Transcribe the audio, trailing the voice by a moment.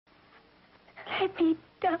Let me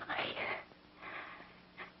die.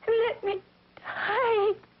 Let me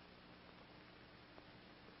die.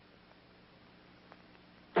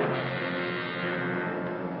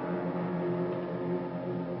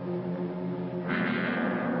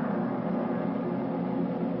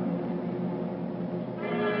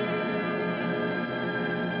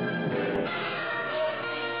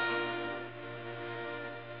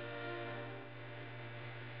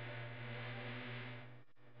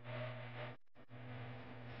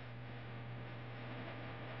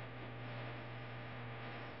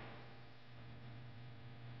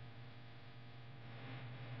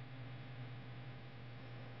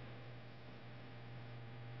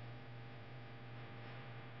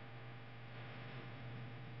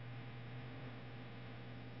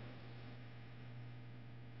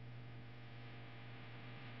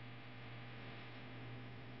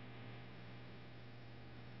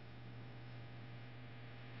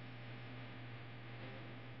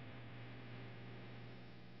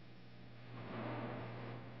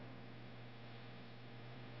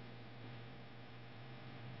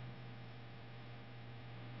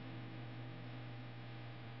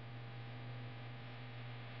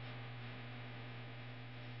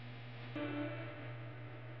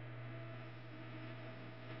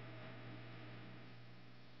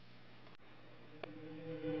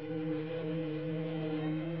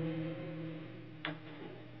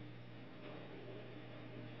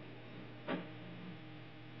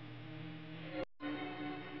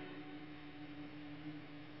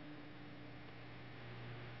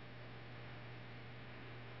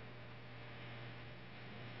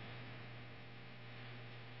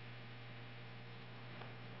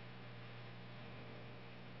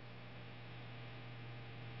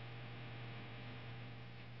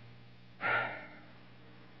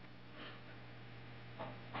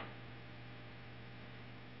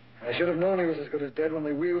 I should have known he was as good as dead when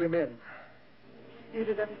they wheeled him in. You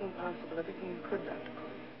did everything possible, everything you could, Dr. Cole.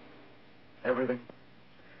 Everything.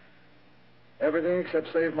 Everything except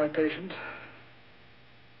save my patient.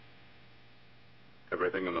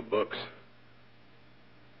 Everything in the books.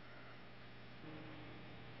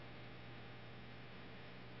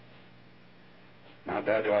 Now,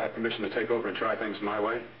 Dad, do I have permission to take over and try things my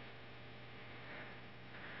way?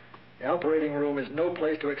 The operating room is no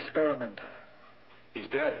place to experiment. He's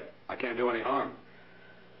dead. I can't do any harm.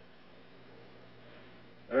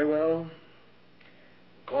 Very well.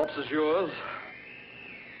 The corpse is yours.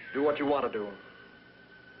 Do what you want to do.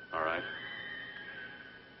 All right.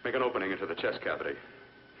 Make an opening into the chest cavity.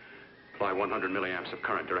 Apply 100 milliamps of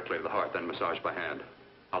current directly to the heart, then massage by hand.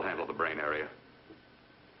 I'll handle the brain area.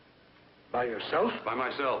 By yourself? By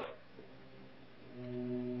myself.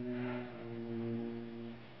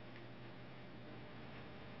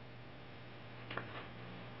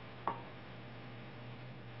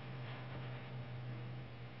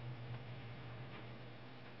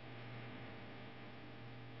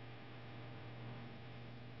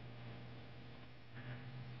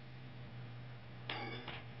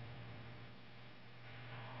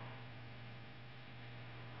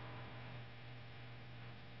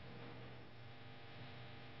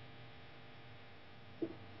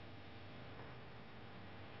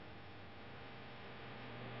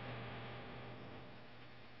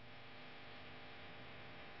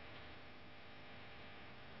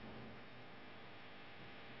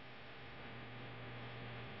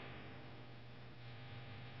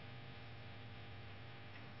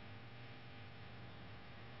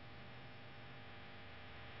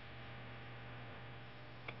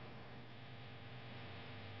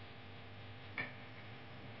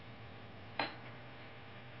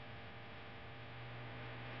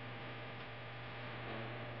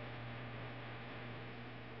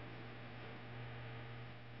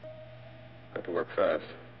 Got to work fast,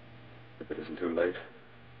 if it isn't too late.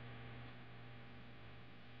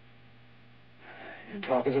 You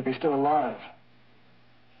talk as if he's still alive.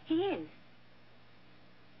 He is.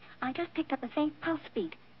 I just picked up a faint pulse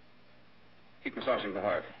beat. Keep massaging the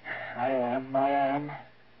heart. I am.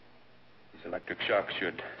 These electric shocks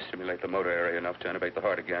should stimulate the motor area enough to innervate the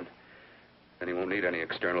heart again. Then he won't need any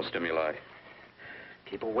external stimuli.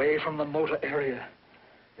 Keep away from the motor area.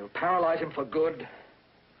 You'll paralyze him for good.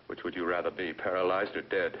 Which would you rather be, paralyzed or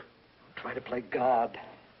dead? Try to play God.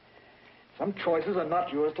 Some choices are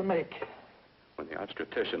not yours to make. When the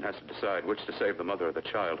obstetrician has to decide which to save the mother or the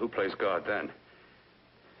child, who plays God then?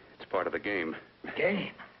 It's part of the game.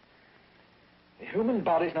 Game? The human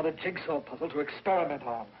body's not a jigsaw puzzle to experiment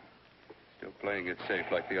on. Still playing it safe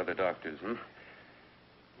like the other doctors, huh?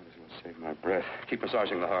 Might as well save my breath. Keep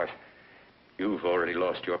massaging the heart. You've already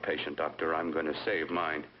lost your patient, Doctor. I'm going to save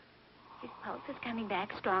mine. His pulse is coming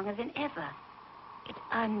back stronger than ever. It's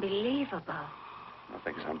unbelievable.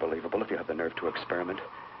 Nothing's unbelievable if you have the nerve to experiment.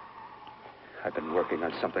 I've been working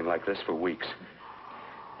on something like this for weeks.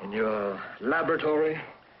 In your laboratory?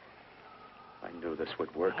 I knew this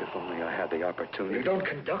would work if only I had the opportunity. You don't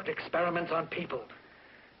conduct experiments on people.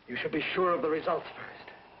 You should be sure of the results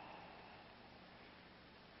first.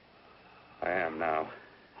 I am now.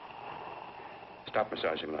 Stop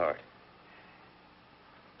massaging the heart.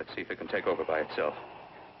 Let's see if it can take over by itself.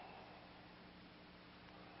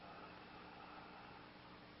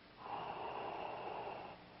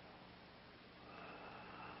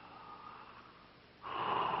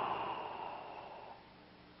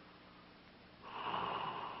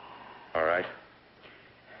 All right.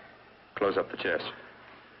 Close up the chest.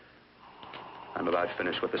 I'm about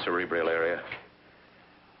finished with the cerebral area.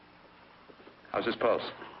 How's his pulse?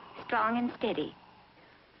 Strong and steady.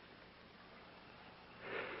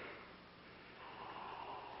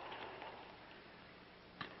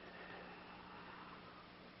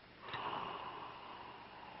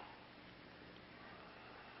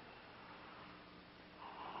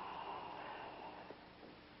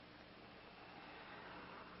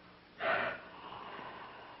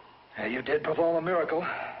 You did perform a miracle.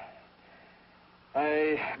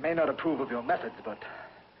 I may not approve of your methods, but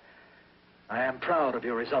I am proud of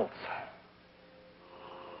your results.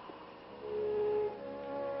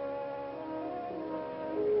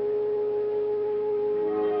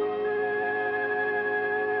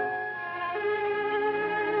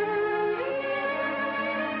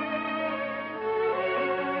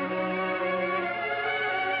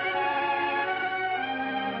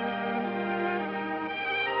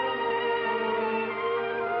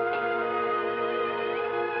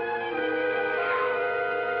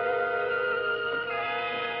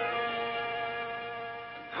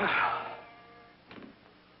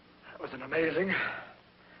 Amazing.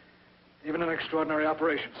 Even an extraordinary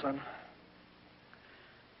operation, son.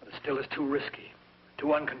 But it still is too risky,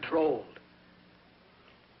 too uncontrolled.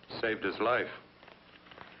 Saved his life.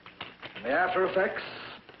 And the after effects,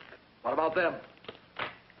 what about them?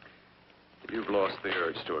 You've lost the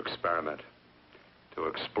urge to experiment, to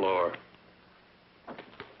explore.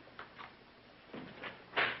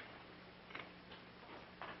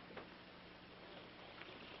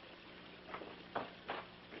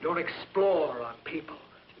 Don't explore on people.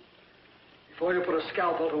 Before you put a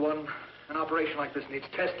scalpel to one, an operation like this needs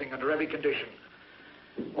testing under every condition.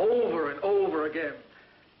 Over and over again.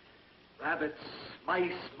 Rabbits,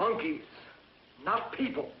 mice, monkeys, not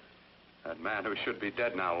people. That man who should be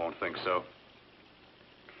dead now won't think so.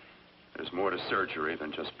 There's more to surgery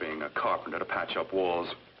than just being a carpenter to patch up walls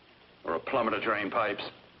or a plumber to drain pipes.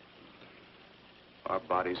 Our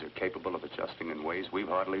bodies are capable of adjusting in ways we've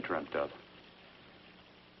hardly dreamt of.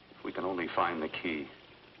 If we can only find the key.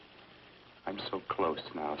 I'm so close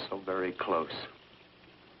now, so very close.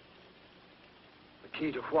 The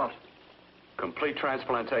key to what? Complete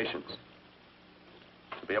transplantations.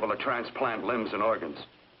 To be able to transplant limbs and organs.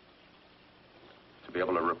 To be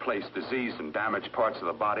able to replace diseased and damaged parts of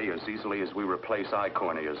the body as easily as we replace eye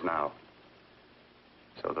corneas now.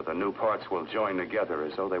 So that the new parts will join together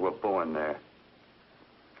as though they were born there.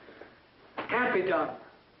 It can't be done.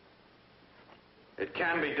 It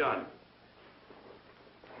can be done.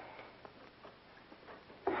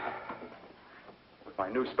 With my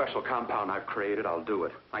new special compound I've created, I'll do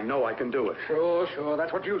it. I know I can do it. Sure.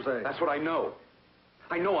 That's what you say. That's what I know.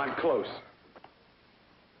 I know I'm close.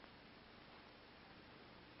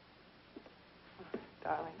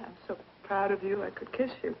 Darling, I'm so proud of you, I could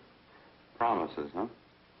kiss you. Promises, huh?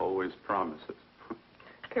 Always promises.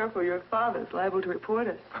 Careful, your father's liable to report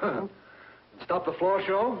us. Stop the floor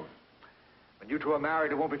show. When you two are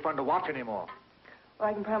married, it won't be fun to watch anymore. Well,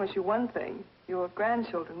 I can promise you one thing. Your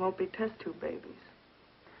grandchildren won't be test tube babies.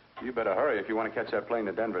 You better hurry if you want to catch that plane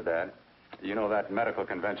to Denver, Dad. You know that medical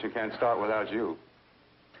convention can't start without you.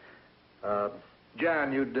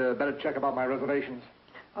 Jan, you'd better check about my reservations.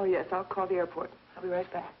 Oh, yes, I'll call the airport. I'll be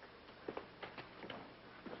right back.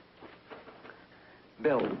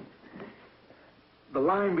 Bill, the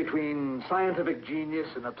line between scientific genius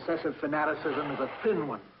and obsessive fanaticism is a thin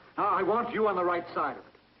one. Now, I want you on the right side of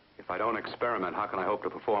it. If I don't experiment, how can I hope to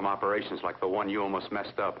perform operations like the one you almost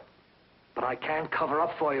messed up? But I can't cover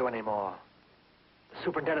up for you anymore. The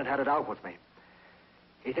superintendent had it out with me.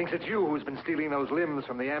 He thinks it's you who's been stealing those limbs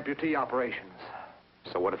from the amputee operations.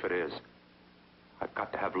 So what if it is? I've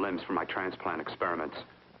got to have limbs for my transplant experiments.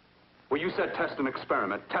 Well, you said test and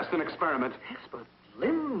experiment. Test and experiment. Yes, but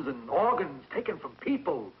limbs and organs taken from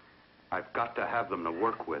people. I've got to have them to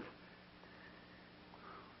work with.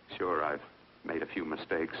 Sure, I've made a few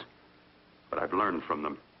mistakes. But I've learned from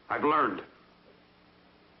them. I've learned.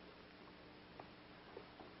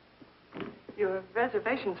 Your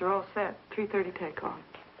reservations are all set. 3:30 takeoff.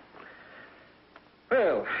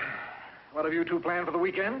 Well, what have you two planned for the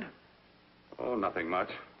weekend? Oh, nothing much.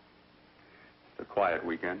 It's a quiet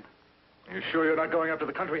weekend. Are you sure you're not going up to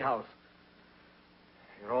the country house?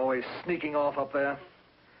 You're always sneaking off up there.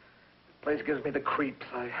 The place gives me the creeps.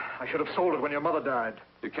 I should have sold it when your mother died.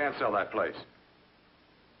 You can't sell that place.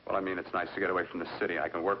 Well, I mean, it's nice to get away from the city. I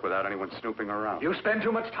can work without anyone snooping around. You spend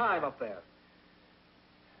too much time up there.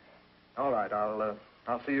 All right,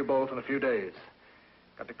 I'll see you both in a few days.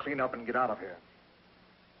 Got to clean up and get out of here.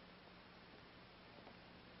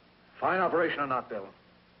 Fine operation or not, Bill.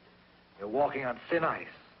 You're walking on thin ice.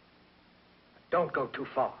 Don't go too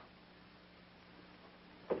far.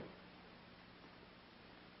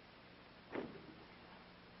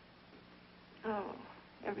 Oh,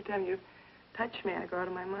 every time you touch me, I go out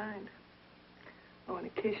of my mind. I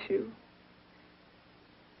want to kiss you.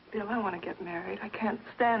 Bill, I want to get married. I can't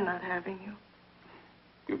stand not having you.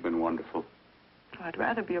 You've been wonderful. Oh, I'd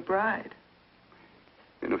rather be a bride.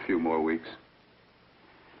 In a few more weeks.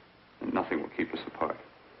 And nothing will keep us apart.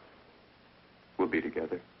 We'll be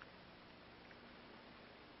together.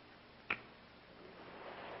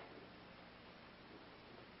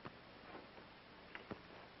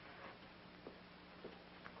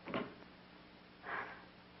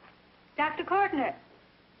 Dr. Cordner.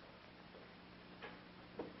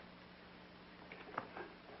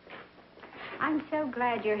 I'm so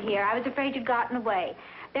glad you're here. I was afraid you'd gotten away.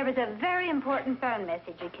 There was a very important phone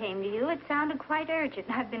message that came to you. It sounded quite urgent.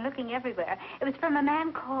 I've been looking everywhere. It was from a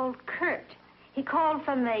man called Kurt. He called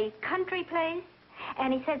from the country place,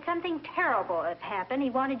 and he said something terrible had happened. He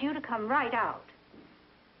wanted you to come right out.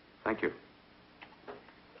 Thank you.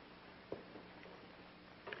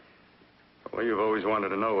 Well, you've always wanted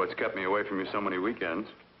to know what's kept me away from you so many weekends.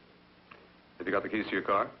 Have you got the keys to your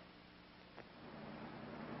car?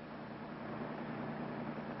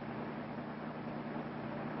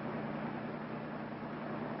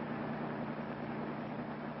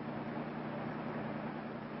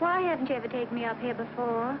 Why haven't you ever taken me up here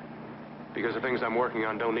before? Because the things I'm working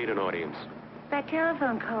on don't need an audience. That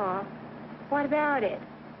telephone call. What about it?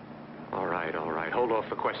 All right, all right. Hold off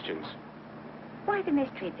the questions. Why the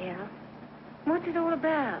mystery, Bill? What's it all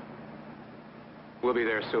about? We'll be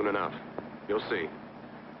there soon enough. You'll see.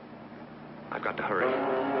 I've got to hurry.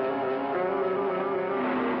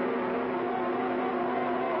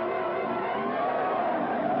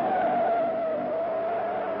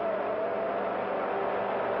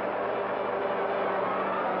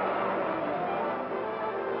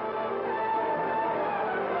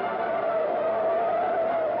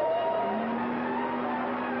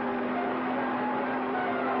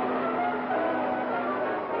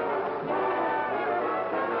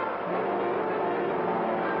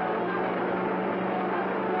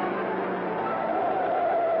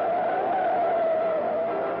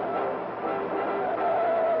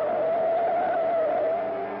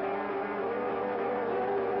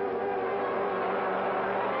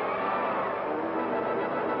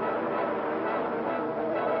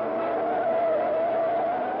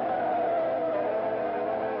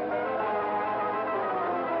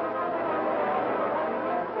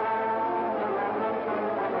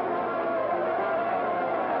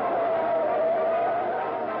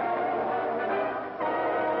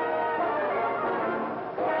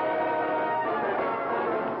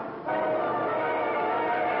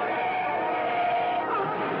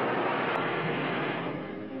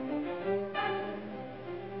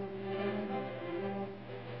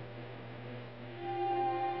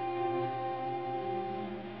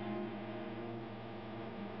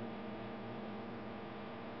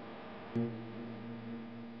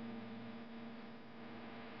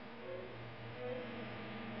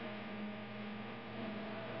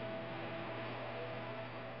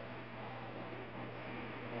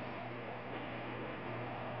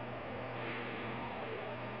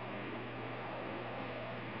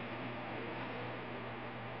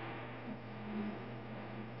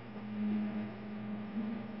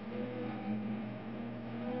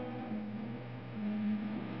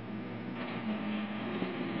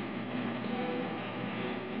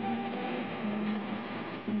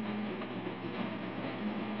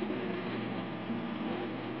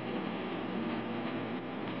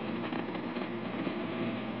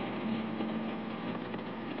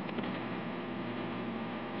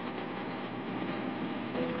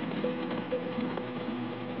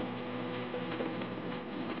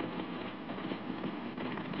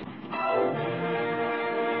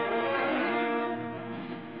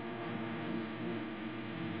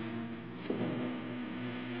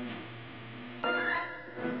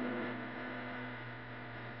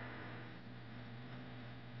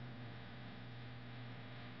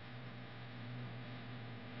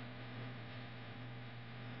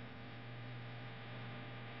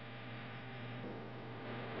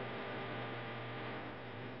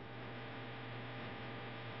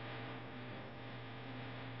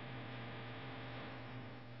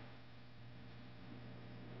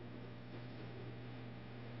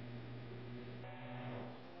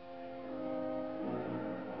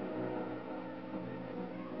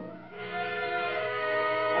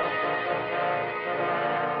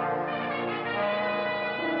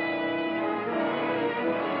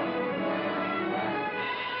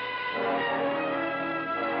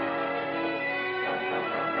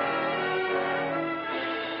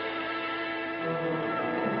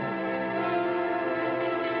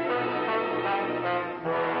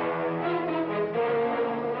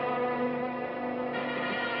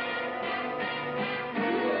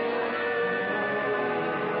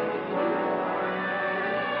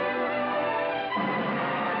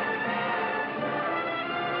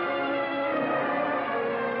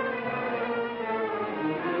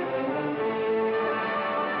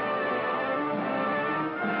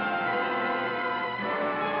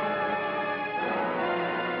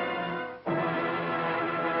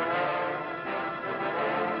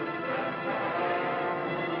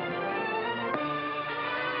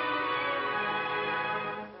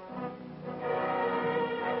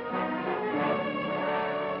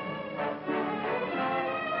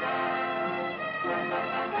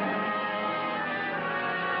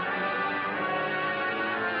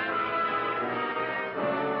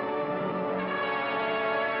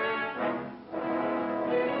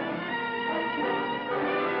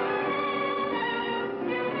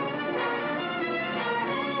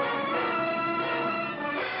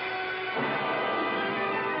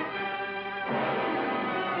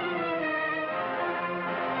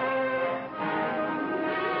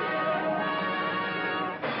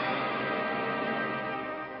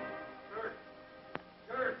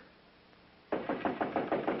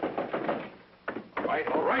 right,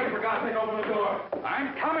 all right. For God's sake, open the door.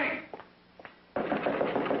 I'm coming.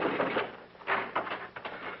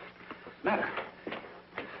 Matter?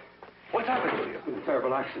 What's happened to you? A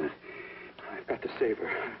terrible accident. I've got to save her.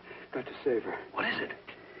 Got to save her. What is it?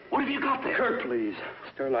 What have you got there? Kurt, please.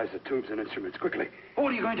 Sterilize the tubes and instruments, quickly. What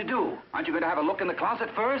are you going to do? Aren't you going to have a look in the closet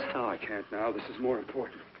first? No, I can't now. This is more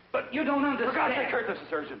important. But you don't understand. For God's sake, Kurt, this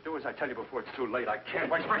is urgent. Do as I tell you before it's too late. I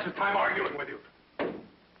can't waste precious time arguing with you.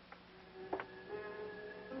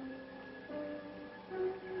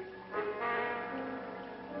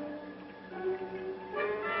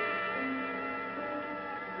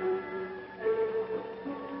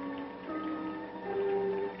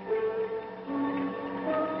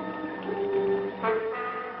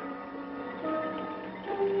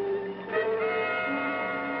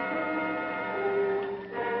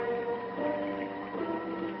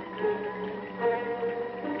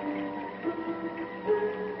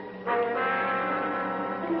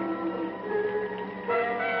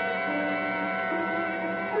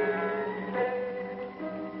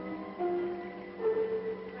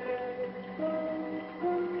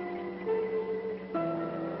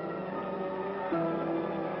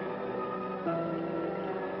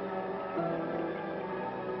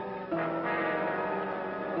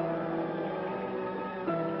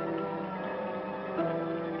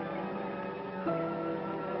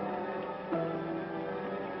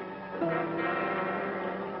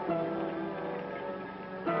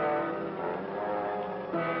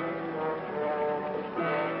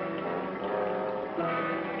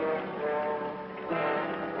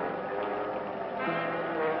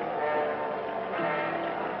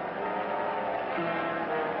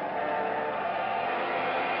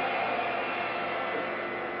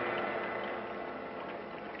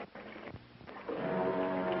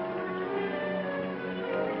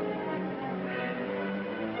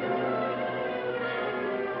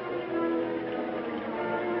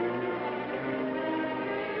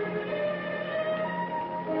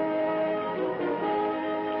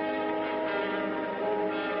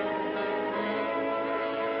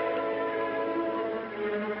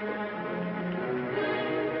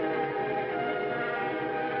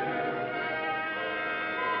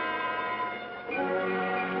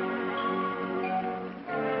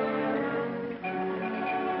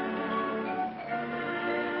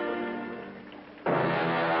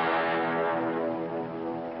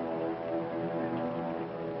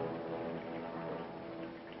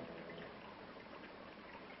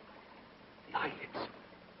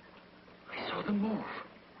 The move.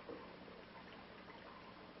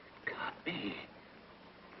 Can't be.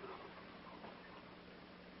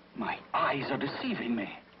 My eyes are deceiving me.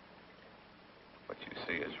 What you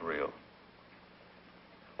see is real.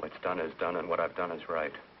 What's done is done, and what I've done is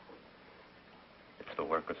right. It's the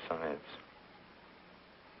work of science.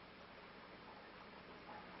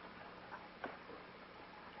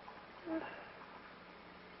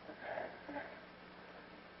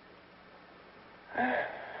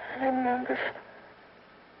 I remember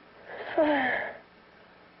fire.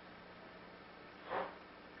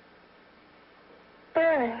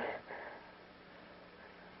 Burning.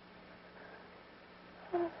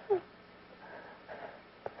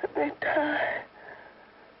 Let me die.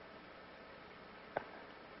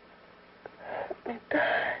 Let me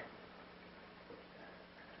die.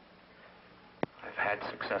 I've had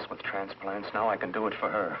success with transplants. Now I can do it for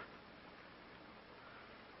her.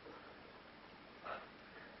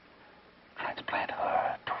 Transplant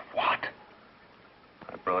her to what?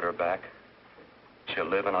 I brought her back. She'll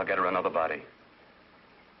live, and I'll get her another body.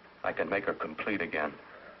 I can make her complete again.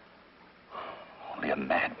 Only a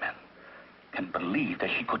madman can believe that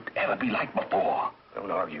she could ever be like before.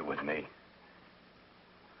 Don't argue with me.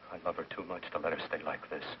 I love her too much to let her stay like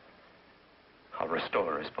this. I'll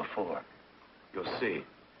restore her as before. You'll see.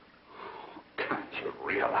 Can't you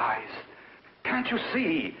realize? Can't you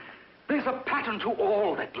see? There's a pattern to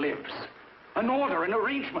all that lives. An order, an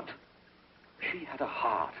arrangement. She had a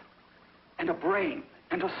heart and a brain,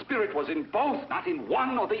 and her spirit was in both, not in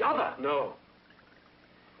one or the other. No.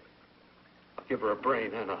 I'll give her a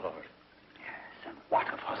brain and a heart. Yes, and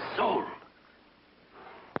what of her soul?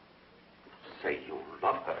 Say you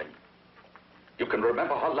love her, and you can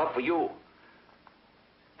remember her love for you.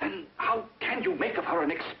 Then how can you make of her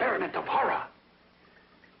an experiment of horror?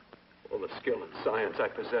 All the skill and science I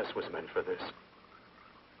possess was meant for this.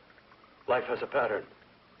 Life has a pattern.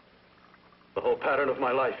 The whole pattern of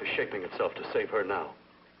my life is shaping itself to save her now.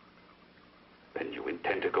 Then you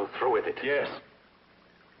intend to go through with it? Yes.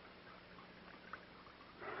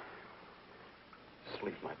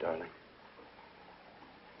 Sleep, my darling.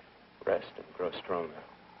 Rest and grow stronger.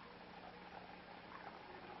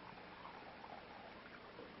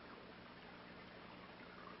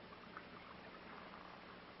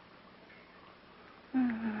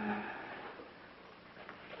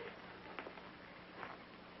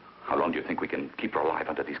 long do you think we can keep her alive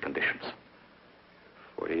under these conditions?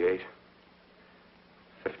 48.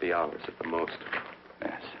 50 hours at the most.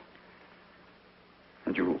 Yes.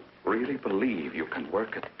 And you really believe you can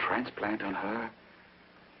work a transplant on her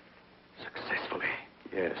successfully?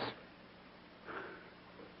 Yes.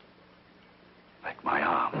 Like my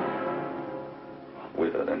arm.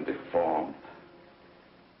 Withered and deformed.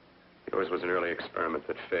 Yours was an early experiment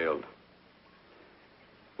that failed.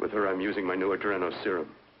 With her, I'm using my new adreno serum.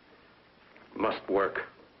 Must work.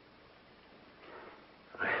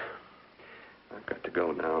 I've got to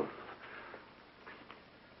go now.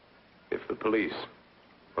 If the police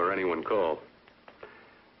or anyone call,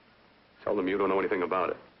 tell them you don't know anything about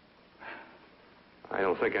it. I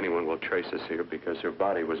don't think anyone will trace us here because her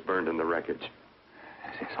body was burned in the wreckage.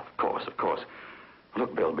 Yes, of course, of course.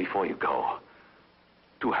 Look, Bill, before you go,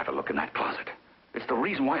 do have a look in that closet. It's the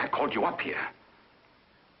reason why I called you up here.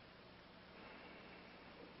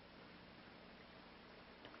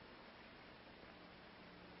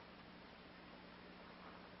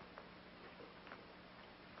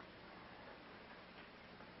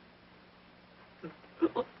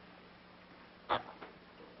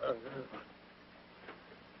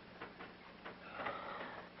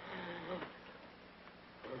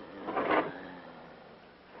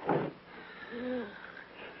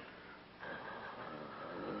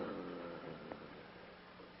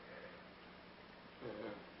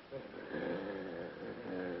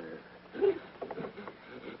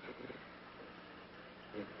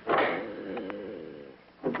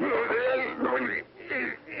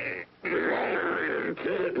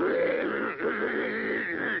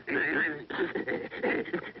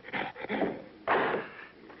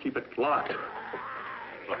 Keep it locked.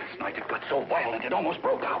 Last night it got so violent it almost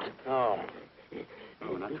broke out. Oh.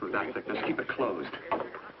 Oh, not through that thickness. Keep it closed. I've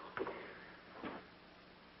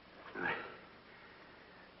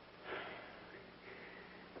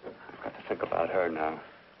got to think about her now.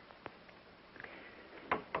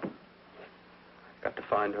 I've got to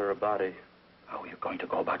find her a body. How are you going to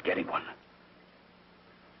go about getting one?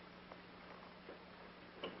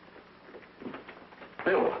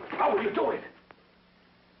 Bill, how will you do it?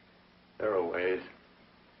 There are ways.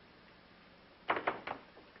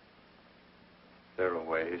 There are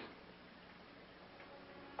ways.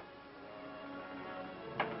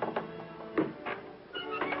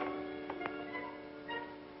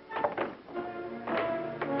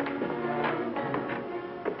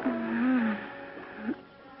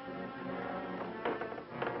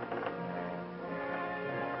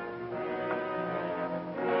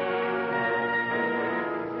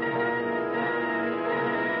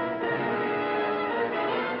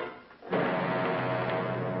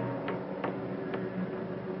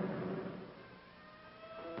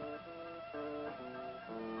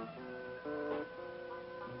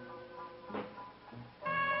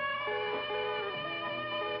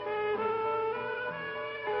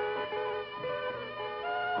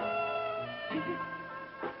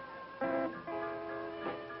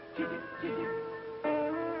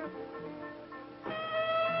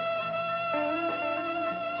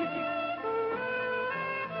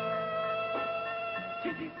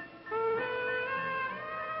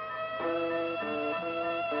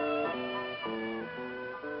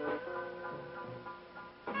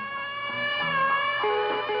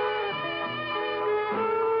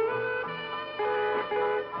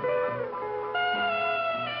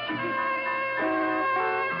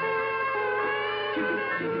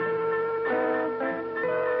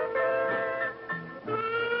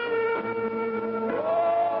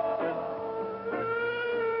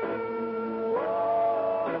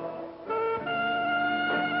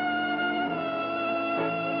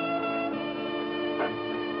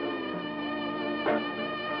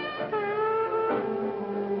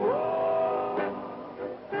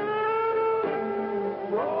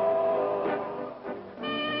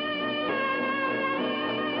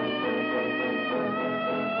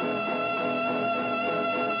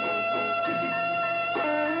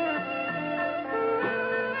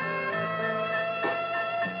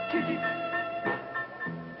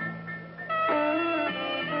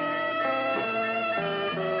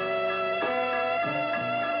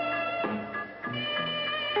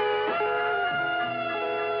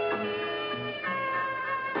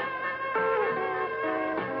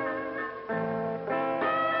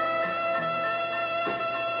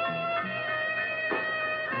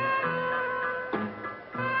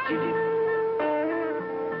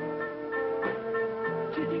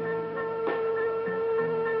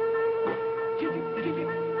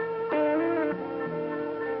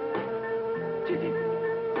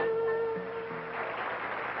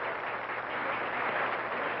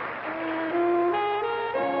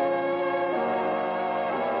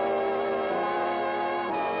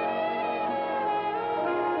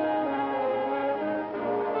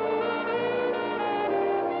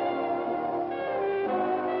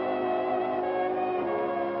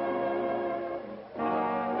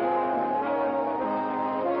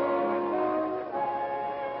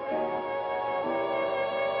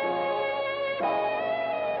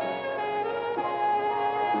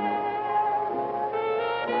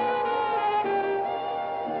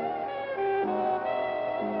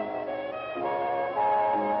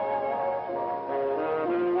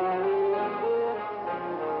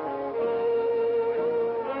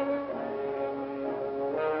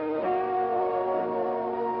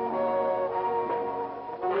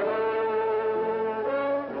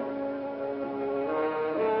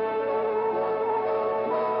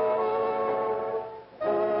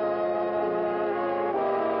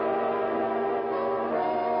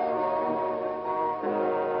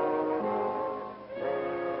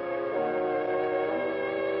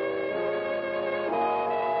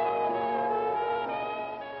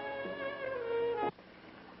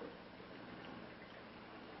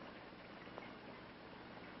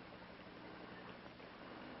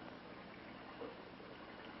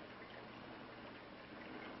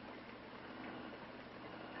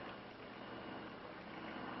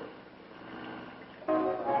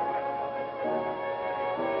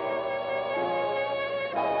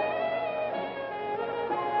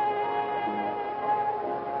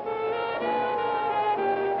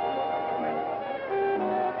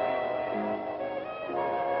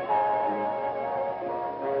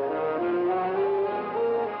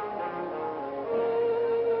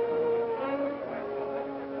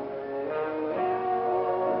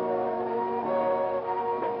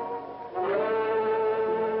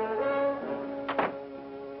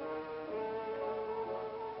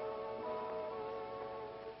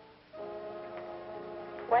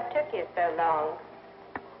 What took you so long?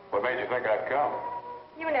 What made you think I'd come?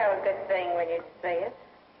 You know a good thing when you say it.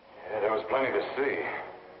 Yeah, there was plenty to see.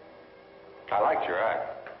 I liked your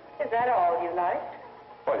act. Is that all you liked?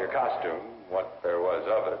 Well, your costume, what there was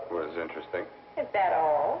of it, was interesting. Is that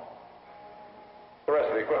all? The rest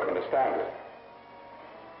of the equipment is standard.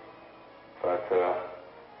 But,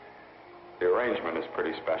 the arrangement is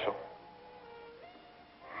pretty special.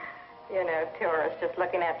 You know, tourists just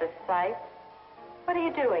looking at the sights. What are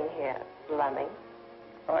you doing here, slumming?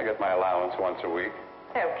 I get my allowance once a week.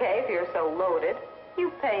 Okay, if you're so loaded,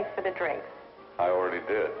 you pay for the drinks. I already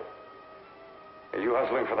did. Are you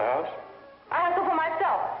hustling for the house? I hustle for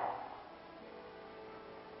myself.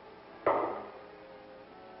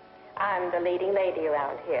 I'm the leading lady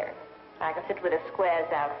around here. I can sit with the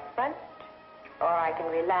squares out front, or I can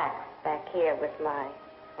relax back here with my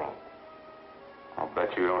friends. I'll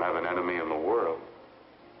bet you don't have an enemy in the world.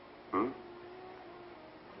 Hmm?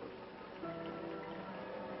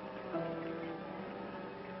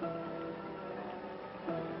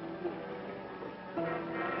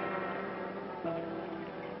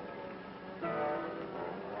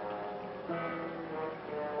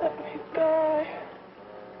 Let me die.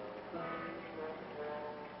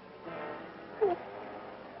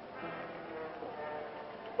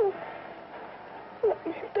 Let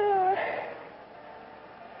me die.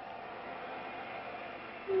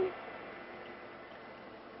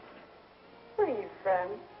 Where are you from?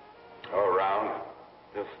 Oh, around.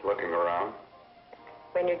 Just looking around.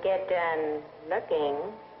 When you get done looking,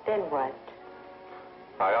 then what?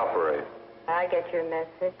 I operate. I get your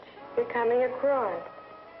message. You're coming across.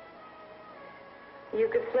 You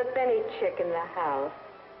could flip any chick in the house.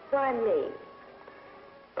 Why me?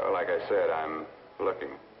 Oh, like I said, I'm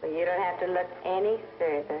looking. Well, you don't have to look any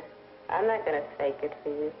further. I'm not going to fake it for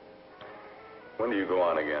you. When do you go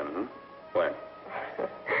on again, When?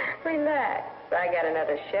 Relax. I got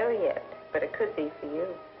another show yet, but it could be for you.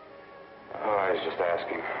 Oh, I was just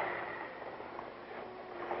asking.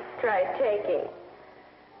 Try taking.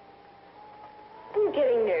 I'm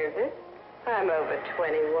getting nervous. I'm over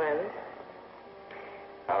 21.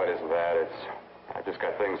 Oh, it isn't that. I've just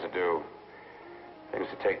got things to do. Things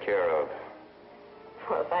to take care of.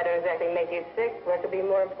 Well, if I don't exactly make you sick, what could be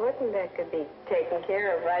more important that could be taken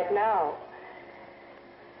care of right now?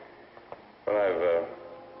 Well,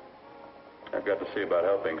 I've got to see about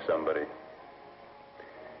helping somebody.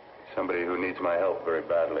 Somebody who needs my help very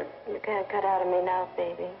badly. You can't cut out of me now,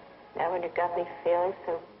 baby. Now when you got me feeling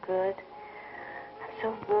so good. I'm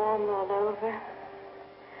so warm all over.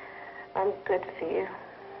 I'm good for you.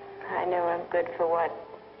 I know I'm good for what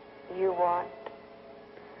you want.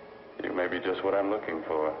 You may be just what I'm looking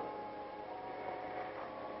for.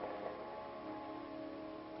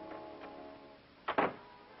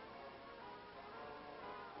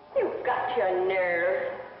 You've got your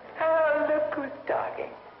nerve. Oh, look who's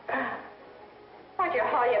talking. Why don't you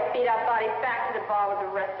haul your beat-up body back to the bar with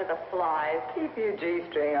the rest of the flies? Keep your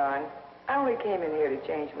G-string on. I only came in here to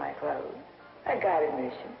change my clothes. I got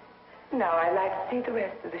admission. Now I'd like to see the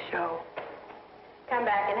rest of the show. Come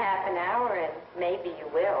back in half an hour and maybe you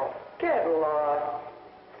will. Get lost.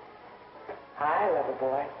 Hi, lover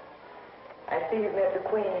boy. I see you've met the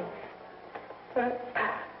queen.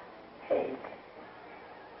 Hey.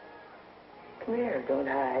 Come here, don't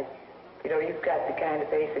hide. You know, you've got the kind of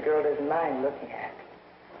face a girl doesn't mind looking at.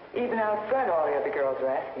 Even out front, all the other girls are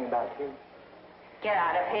asking about you. Get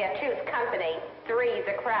out of here. Choose company. Three's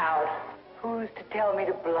a crowd. Who's to tell me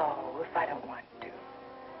to blow if I don't want to?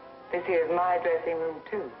 This here's my dressing room,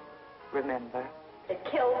 too. Remember? It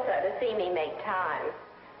kills her to see me make time.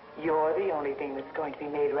 You're the only thing that's going to be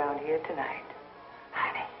made around here tonight.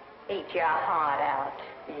 Honey. Eat your heart out.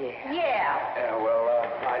 Yeah. Yeah. Yeah, well,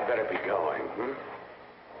 I'd better be going,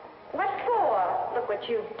 What for? Look what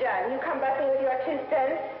you've done. You come back with your 2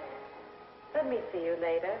 cents. Let me see you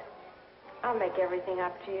later. I'll make everything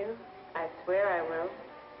up to you. I swear I will.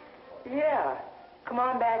 Yeah. Come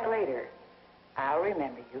on back later. I'll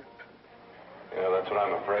remember you. Yeah, that's what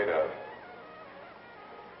I'm afraid of.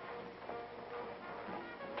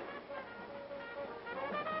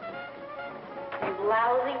 You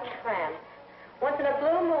lousy tramp. Once in a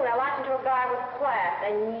blue moon, I latched into a guy with class,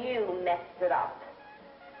 and you messed it up.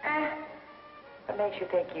 What makes you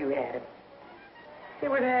think you had him? He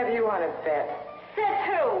wouldn't have you on his bet. Says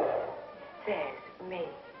who? Says me.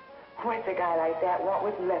 What's a guy like that want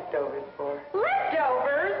with leftovers for?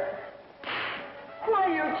 Leftovers? Why,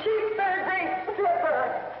 you cheap third-rate stripper!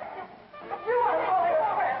 You are falling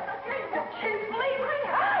over! You cheap leaving!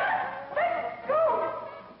 Let go!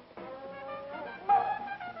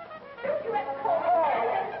 You ever call me?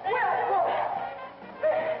 Well,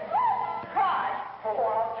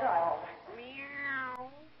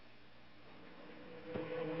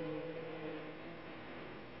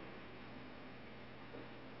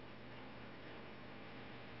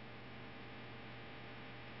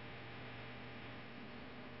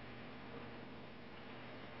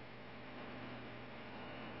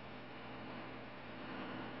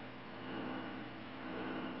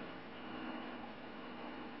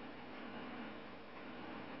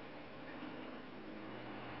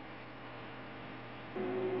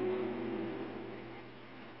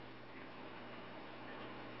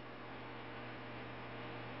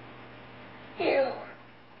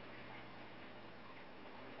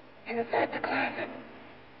 Inside the closet.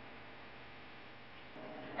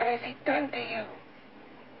 What has he done to you?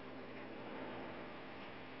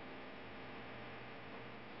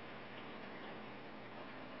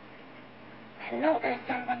 I know there's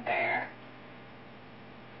someone there.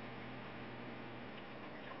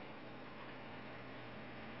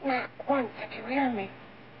 Knock once if you hear me.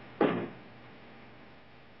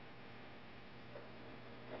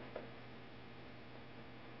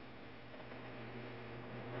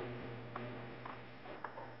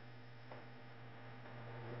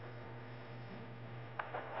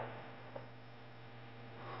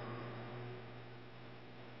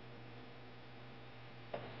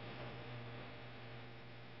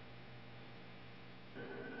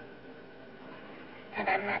 And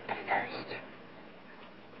I'm not the first.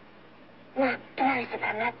 Knock twice if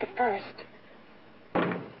I'm not the first. You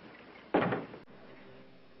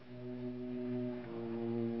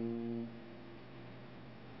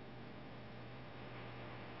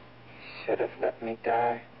should have let me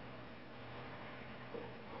die.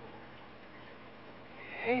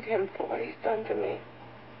 I hate him for what he's done to me.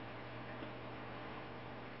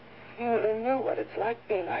 You only knew what it's like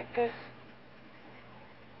being like this.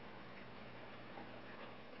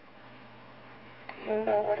 You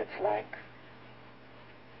know what it's like.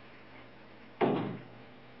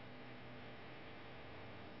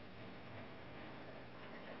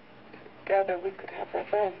 Together we could have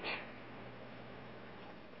revenge.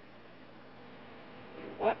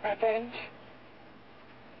 You want revenge?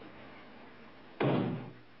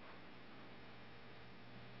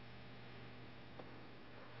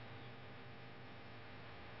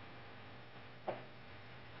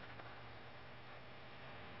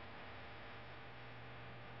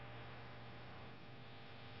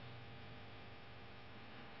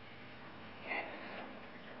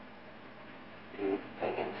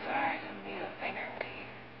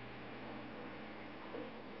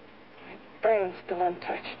 Brain's still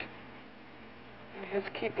untouched. And his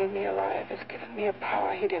keeping me alive has given me a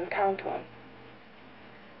power he didn't count on.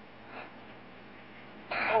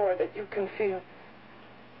 Power that you can feel.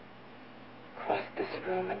 Across this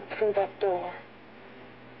room and through that door.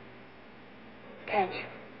 Can't you?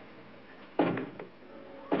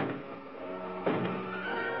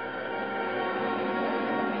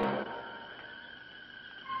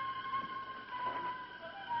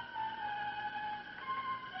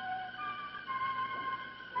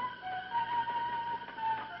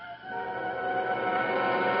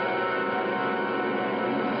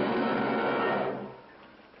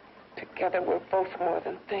 Together we're both more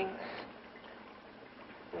than things.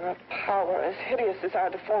 We're a power as hideous as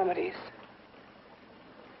our deformities.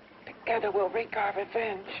 Together we'll wreak our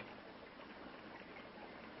revenge.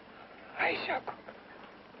 I shall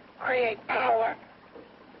create power,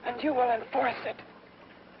 and you will enforce it.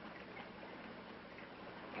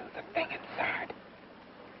 You the thing inside.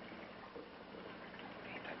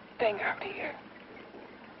 Me the thing out here.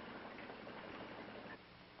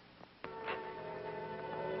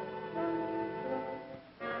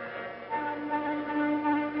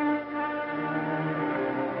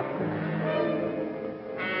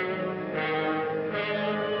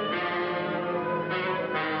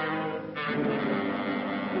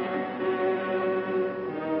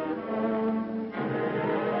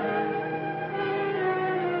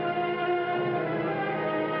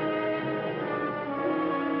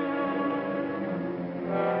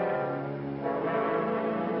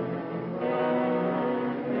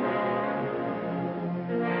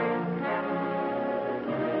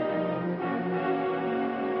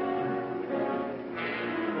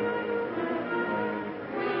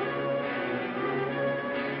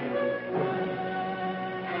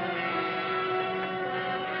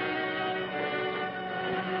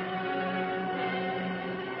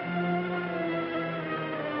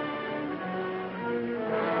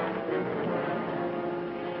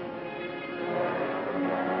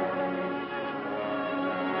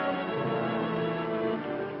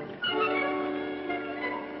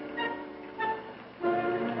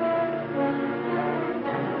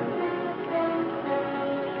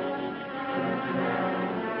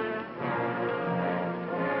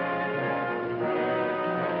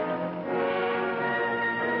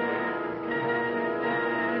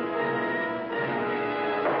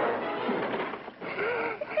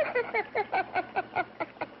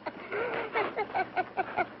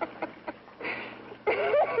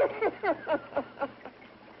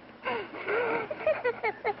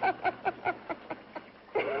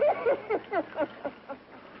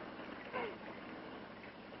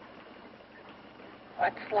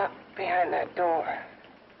 What's locked behind that door?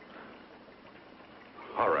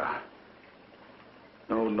 Horror.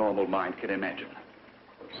 No normal mind can imagine.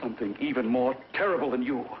 Something even more terrible than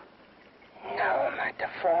you. No, my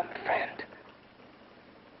deformed friend.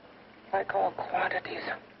 Like all quantities,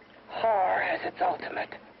 horror has its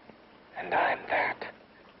ultimate. And I'm that.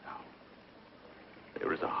 No.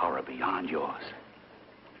 There is a horror beyond yours.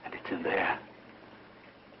 And it's in there.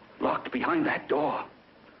 Locked behind that door.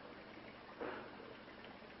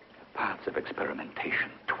 The paths of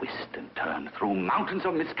experimentation twist and turn through mountains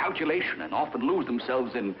of miscalculation and often lose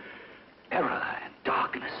themselves in error and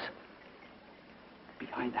darkness.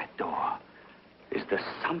 Behind that door is the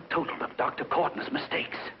sum total of Dr. Courtney's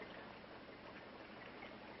mistakes.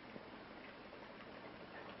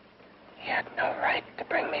 He had no right to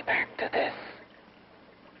bring me back to this.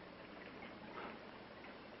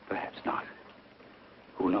 Perhaps not.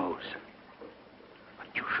 Who knows? But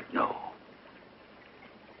you should know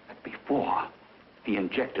that before he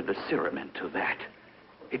injected the serum into that,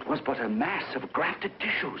 it was but a mass of grafted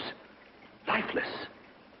tissues, lifeless.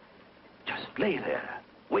 Just lay there,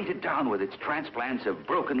 weighted down with its transplants of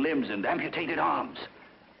broken limbs and amputated arms.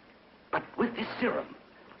 But with this serum,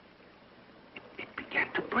 it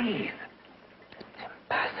began to breathe. It's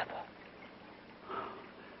impossible.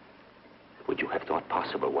 Would you have thought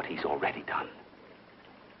possible what he's already done?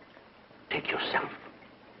 Take yourself.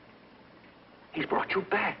 He's brought you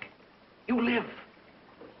back. You live.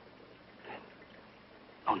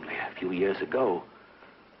 Only a few years ago,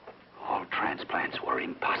 all transplants were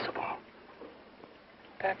impossible.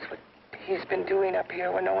 That's what he's been doing up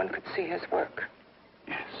here where no one could see his work.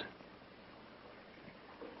 Yes.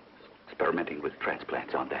 Experimenting with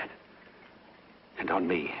transplants on that. And on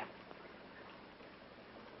me.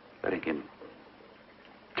 Letting him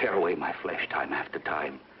tear away my flesh time after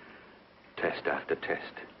time. Test after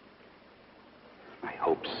test. My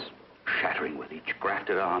hopes shattering with each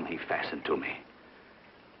grafted arm he fastened to me.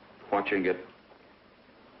 Watching it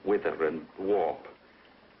wither and warp.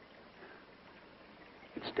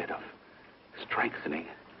 Instead of strengthening.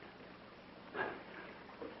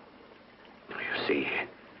 You see,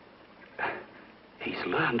 he's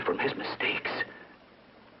learned from his mistakes.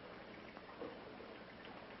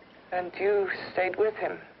 And you stayed with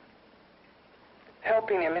him,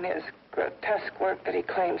 helping him in his grotesque work that he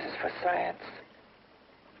claims is for science.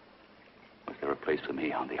 Was there a place for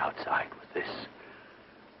me on the outside with this?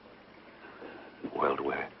 A world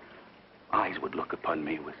where eyes would look upon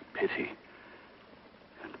me with pity,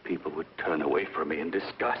 and people would turn away from me in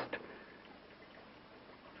disgust.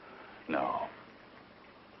 No.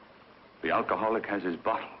 The alcoholic has his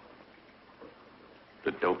bottle.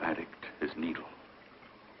 The dope addict his needle.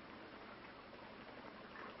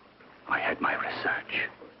 I had my research.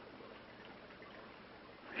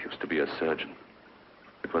 I used to be a surgeon.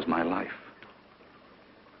 It was my life.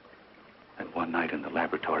 And one night in the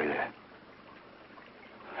laboratory there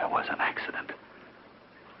was an accident.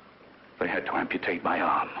 They had to amputate my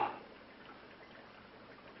arm.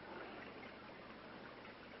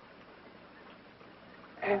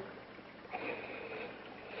 And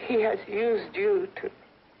he has used you to...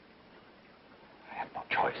 I had no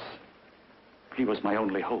choice. He was my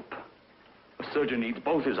only hope. A surgeon needs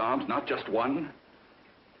both his arms, not just one.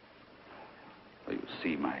 Well, you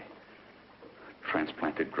see, my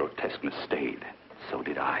transplanted grotesqueness stayed. So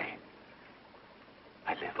did I.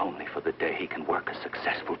 I live only for the day he can work a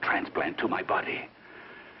successful transplant to my body.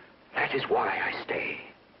 That is why I stay.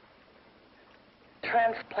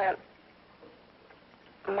 Transplant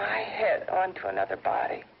my head onto another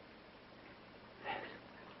body. Yes.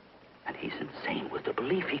 And he's insane with the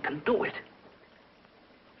belief he can do it.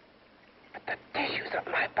 But the tissues of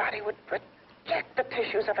my body would reject the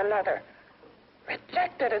tissues of another.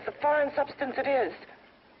 Reject it as the foreign substance it is.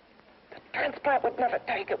 The transplant would never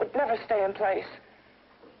take it, would never stay in place.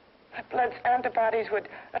 My blood's antibodies would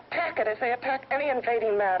attack it as they attack any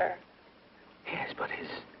invading matter. Yes, but his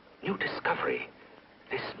new discovery,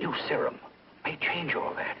 this new serum, may change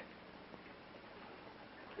all that.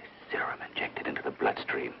 This serum injected into the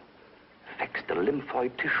bloodstream affects the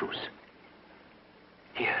lymphoid tissues.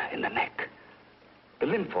 Here, in the neck. The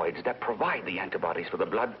lymphoids that provide the antibodies for the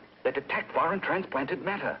blood that attack foreign transplanted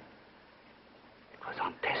matter. It was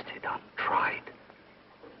untested, untried,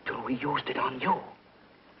 till we used it on you.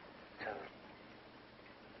 So,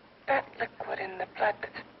 that liquid in the blood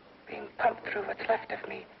that's being pumped through what's left of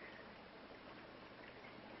me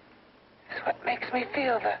is what makes me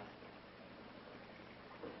feel the...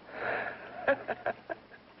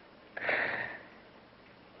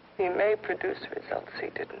 He may produce results he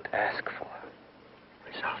didn't ask for.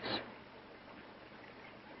 Results?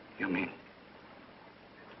 You mean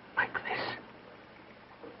like this?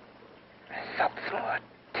 Results more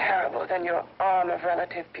terrible than your arm of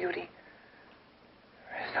relative beauty.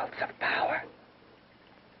 Results of power,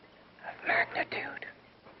 of magnitude.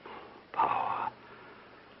 Power.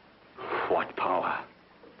 What power?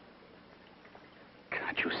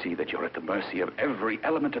 Can't you see that you're at the mercy of every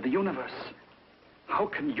element of the universe? How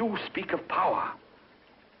can you speak of power?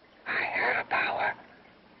 I have power.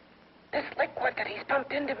 This liquid that he's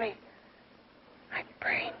pumped into me. My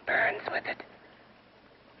brain burns with it.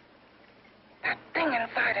 That thing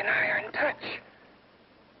inside an iron touch.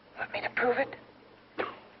 Want me to prove it?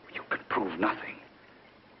 You can prove nothing.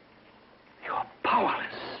 You're powerless.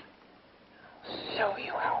 I'll show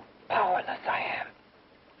you how powerless I am.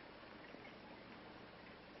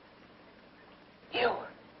 You.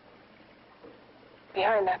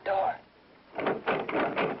 Behind that door.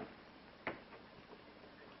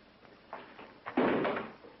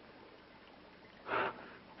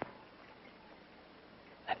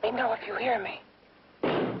 Let me know if you hear me.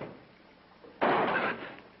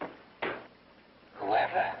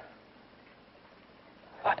 Whoever,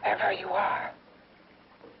 whatever you are,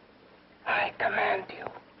 I command you.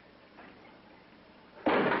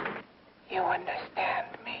 You understand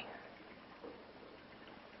me.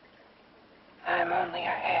 I'm only a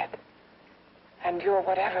head, and you're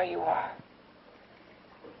whatever you are.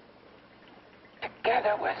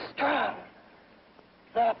 Together we're strong,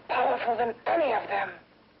 more powerful than any of them.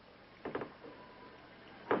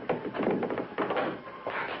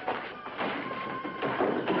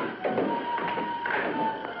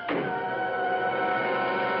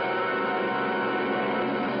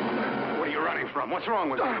 What are you running from? What's wrong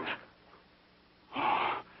with you?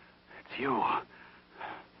 Oh, it's you.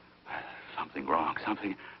 Something wrong,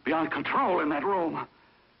 something beyond control in that room.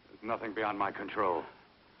 There's nothing beyond my control.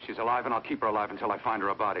 She's alive, and I'll keep her alive until I find her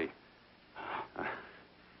a body. I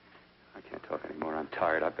can't talk anymore. I'm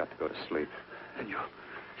tired. I've got to go to sleep. And you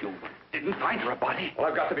didn't find her a body? Well,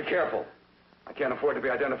 I've got to be careful. I can't afford to be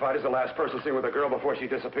identified as the last person seen with a girl before she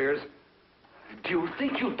disappears. Do you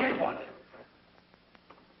think you'll get one?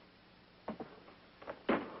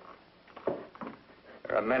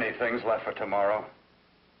 There are many things left for tomorrow.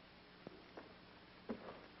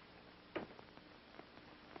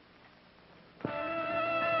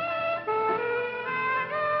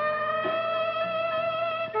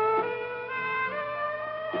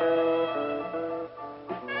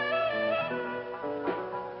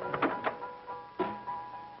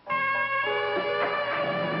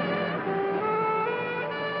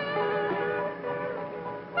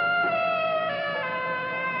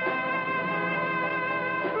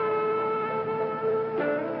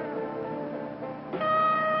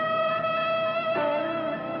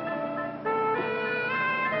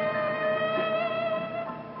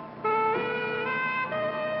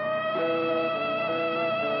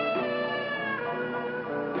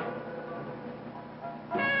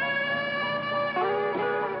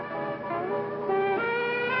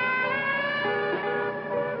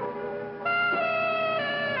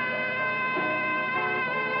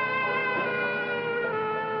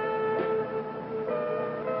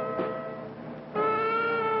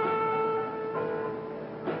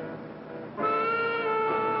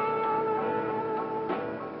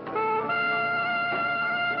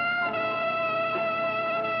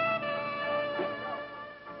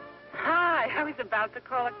 About to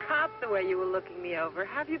call a cop the way you were looking me over.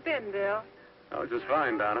 How have you been, Bill? Oh, just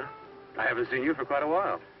fine, Donna. I haven't seen you for quite a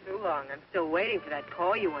while. Too long. I'm still waiting for that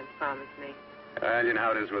call you once promised me. And you know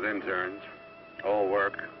how it is with interns. All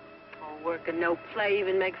work. All work and no play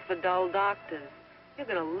even makes for dull doctors. You're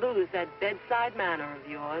going to lose that bedside manner of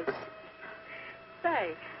yours.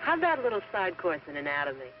 Say, how's that little side course in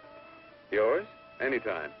anatomy? Yours?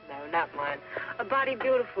 Anytime. No, not mine. A body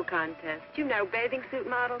beautiful contest. You know, bathing suit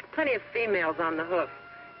models. Plenty of females on the hoof.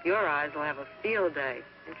 Your eyes will have a field day.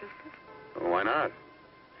 Interested? Well, why not?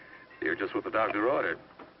 You're just what the doctor ordered.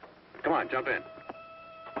 Come on, jump in.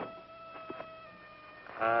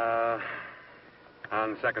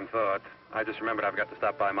 On second thought, I just remembered I've got to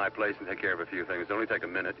stop by my place and take care of a few things. It'll only take a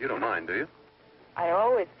minute. You don't mind, do you? I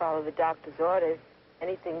always follow the doctor's orders.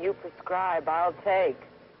 Anything you prescribe, I'll take.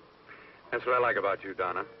 That's what I like about you,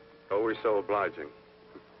 Donna. Always so obliging.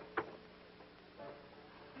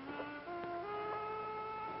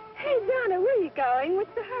 Hey, Donna, where are you going?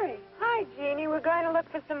 What's the hurry? Hi, Jeannie. We're going to look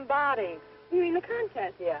for some bodies. You mean the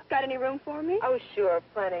contest? Yeah. Got any room for me? Oh, sure,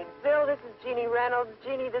 plenty. Bill, this is Jeannie Reynolds.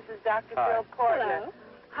 Jeannie, this is Dr. Hi. Bill Portner. Hello.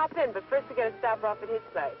 Hop in, but first we're going to stop off at his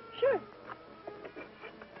place. Sure.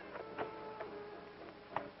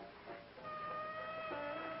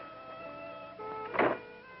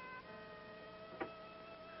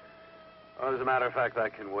 Well, as a matter of fact, I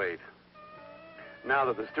can wait. Now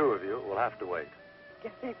that there's two of you, we'll have to wait.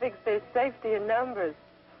 Guess he thinks there's safety in numbers.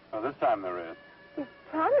 Well, this time there is. You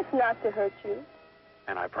promised not to hurt you.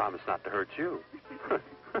 And I promise not to hurt you.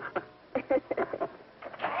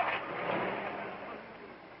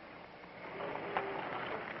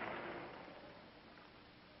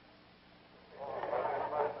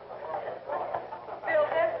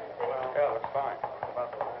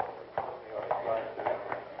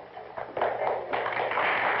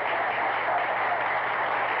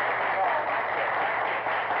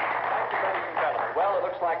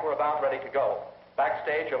 We're about ready to go.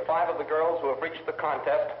 Backstage are 5 of the girls who have reached the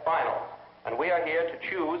contest finals, and we are here to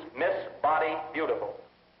choose Miss Body Beautiful.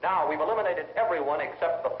 Now, we've eliminated everyone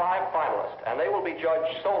except the 5 finalists, and they will be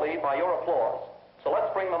judged solely by your applause. So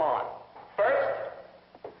let's bring them on. First,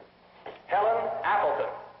 Helen Appleton.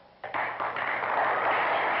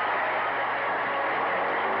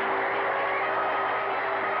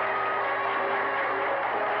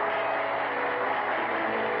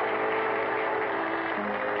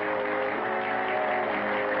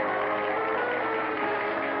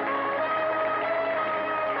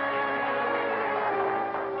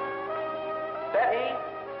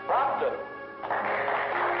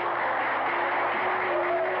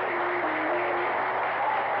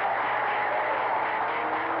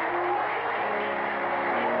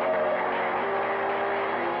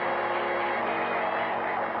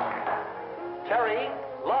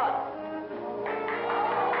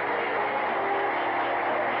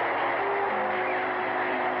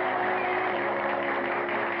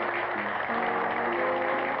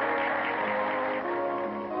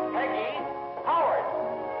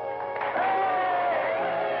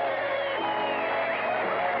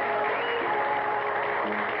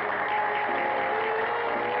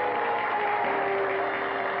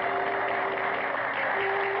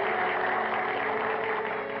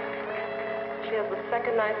 She has the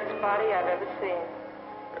second nicest body I've ever seen.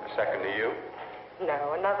 Second to you?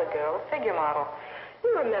 No, another girl, a figure model.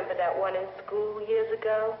 You remember that one in school years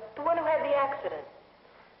ago? The one who had the accident.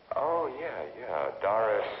 Oh, yeah.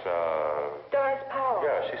 Doris, Doris Powell.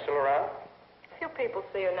 Yeah, she's still around? Few people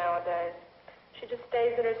see her nowadays. She just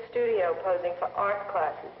stays in her studio posing for art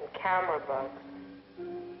classes and camera bugs.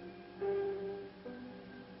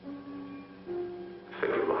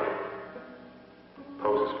 Figure model.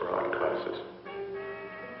 Poses for art classes.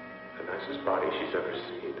 The nicest body she's ever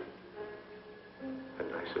seen. The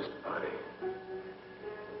nicest body.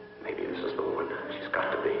 Maybe this is the one she's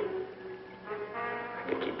got to be. I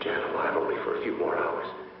can keep Jan alive only for a few more hours.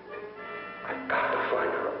 I've got to find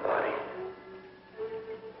her a body.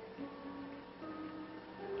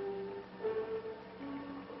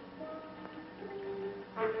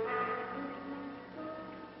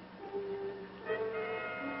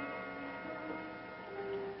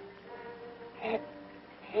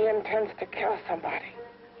 He intends to kill somebody.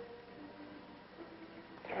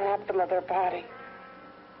 To rob them of their body.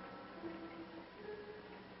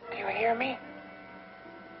 Do you hear me?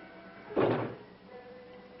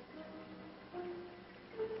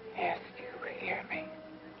 Yes, you hear me.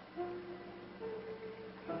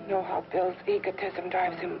 You know how Bill's egotism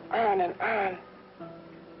drives him on and on.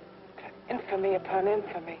 To infamy upon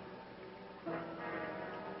infamy.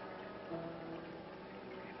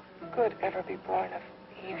 Could ever be born of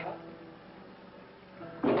evil.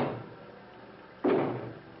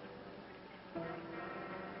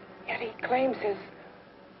 Yet he claims his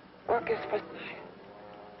work is for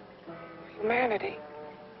humanity.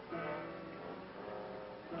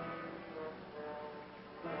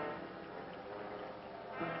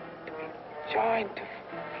 To be joined to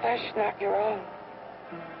flesh not your own.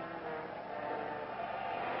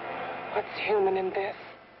 What's human in this?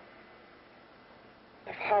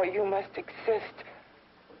 Of how you must exist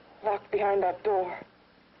locked behind that door.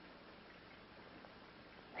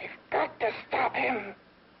 We've got to stop him.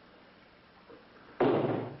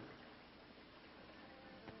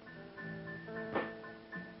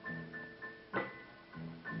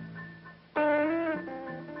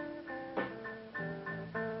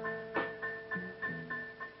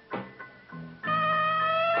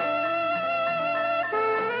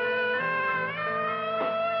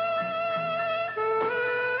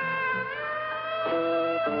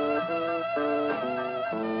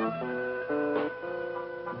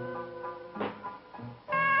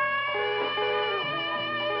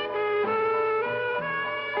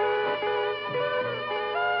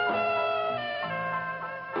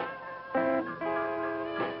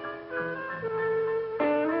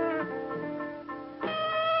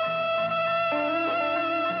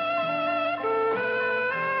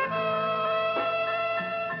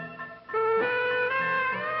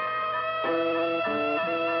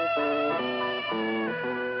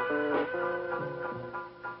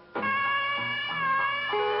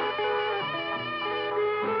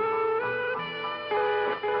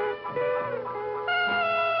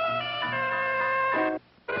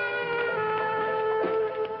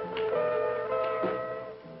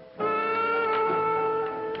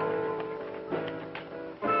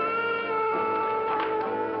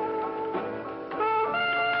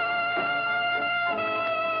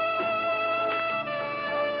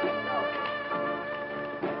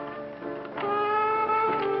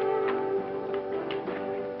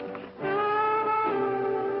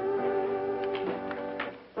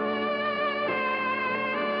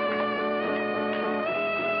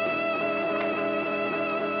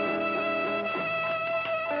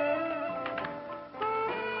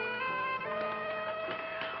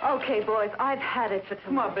 Okay, boys, I've had it for tonight.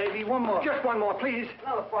 Come on, baby, one more. Just one more, please.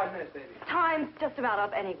 Another 5 minutes, baby. Time's just about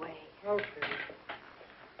up anyway. Okay.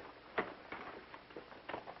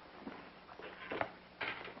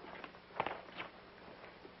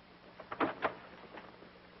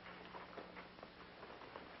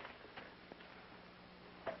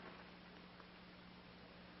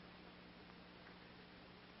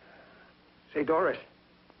 Say, Doris,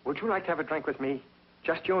 would you like to have a drink with me?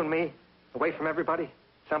 Just you and me, away from everybody?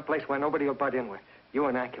 Someplace where nobody will butt in, where you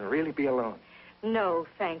and I can really be alone. No,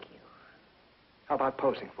 thank you. How about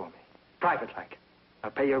posing for me? Private-like.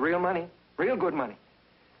 I'll pay you real money, real good money.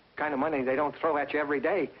 Kind of money they don't throw at you every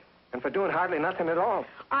day, and for doing hardly nothing at all.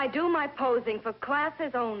 I do my posing for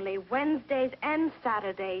classes only, Wednesdays and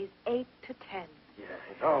Saturdays, 8 to 10. Yeah,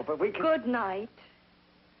 I know, but we can... Good night.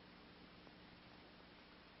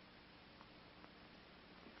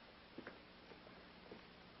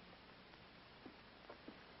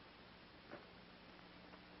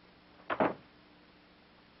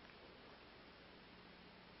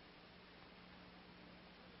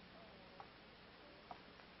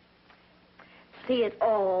 See it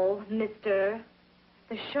all, mister.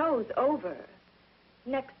 The show's over.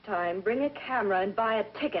 Next time, bring a camera and buy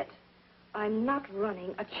a ticket. I'm not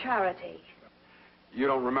running a charity. You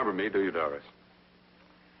don't remember me, do you, Doris?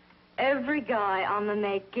 Every guy on the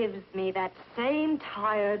make gives me that same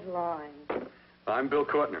tired line. I'm Bill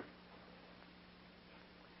Courtner.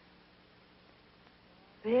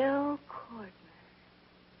 Bill Courtner.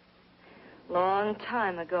 Long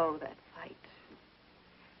time ago, that fight.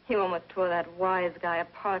 You almost tore that wise guy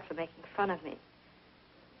apart for making fun of me.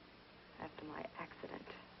 After my accident.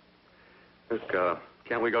 Look,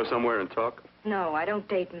 can't we go somewhere and talk? No, I don't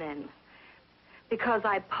date men. Because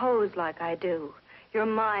I pose like I do. Your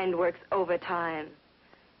mind works overtime.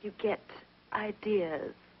 You get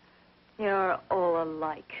ideas. You're all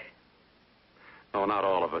alike. Oh, not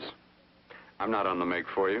all of us. I'm not on the make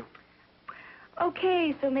for you.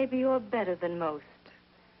 Okay, so maybe you're better than most.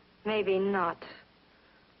 Maybe not.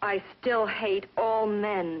 I still hate all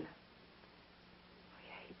men.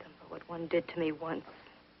 I hate them for what one did to me once.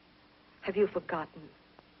 Have you forgotten?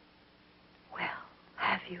 Well,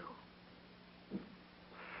 have you?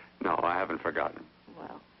 No, I haven't forgotten.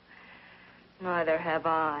 Well, neither have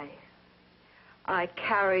I. I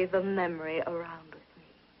carry the memory around with me.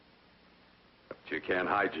 But you can't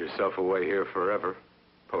hide yourself away here forever,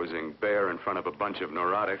 posing bare in front of a bunch of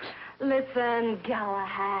neurotics. Listen,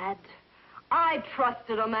 Galahad. I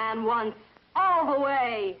trusted a man once, all the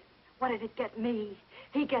way. What did it get me?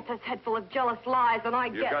 He gets his head full of jealous lies, and I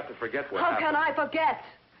get... You've got to forget what How happened. can I forget?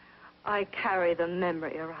 I carry the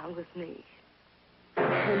memory around with me.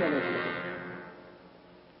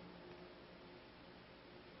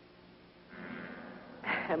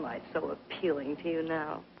 Am I so appealing to you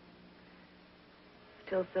now?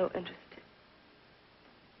 Still so interested?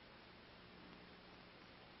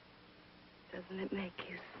 Doesn't it make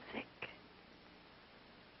you sick?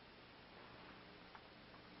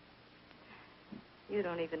 You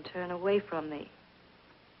don't even turn away from me,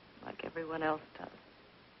 like everyone else does.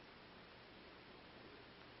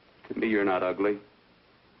 To me, you're not ugly.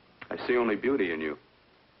 I see only beauty in you.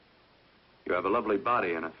 You have a lovely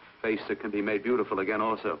body and a face that can be made beautiful again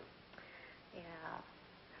also. Yeah.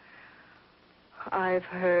 I've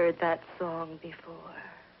heard that song before.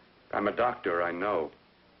 I'm a doctor, I know.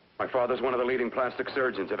 My father's one of the leading plastic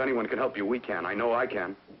surgeons. If anyone can help you, we can. I know I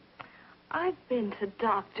can. I've been to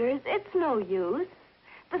doctors. It's no use.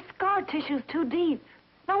 The scar tissue's too deep.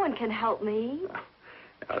 No one can help me.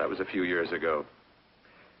 Now, that was a few years ago.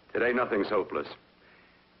 Today, nothing's hopeless.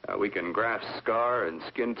 We can graft scar and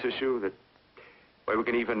skin tissue that... Well, we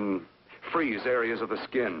can even freeze areas of the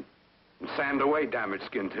skin and sand away damaged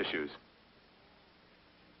skin tissues.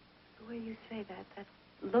 The way you say that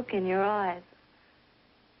look in your eyes,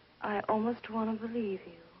 I almost want to believe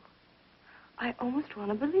you. I almost want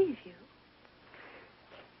to believe you.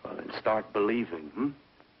 Well, then start believing, hmm?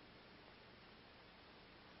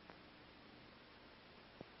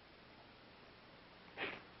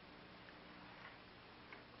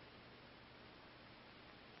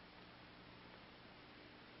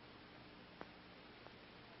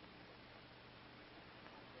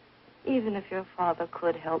 Even if your father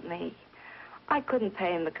could help me, I couldn't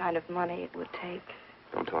pay him the kind of money it would take.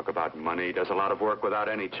 Don't talk about money. He does a lot of work without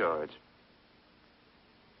any charge.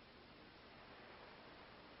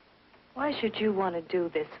 Why should you want to do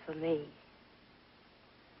this for me?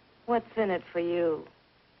 What's in it for you?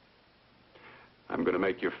 I'm going to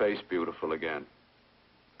make your face beautiful again.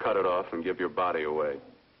 Cut it off and give your body away.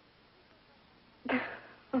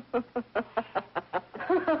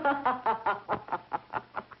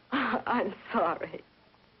 I'm sorry.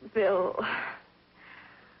 Bill,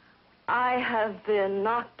 I have been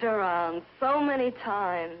knocked around so many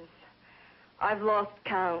times. I've lost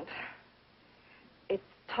count. It's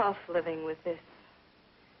tough living with this.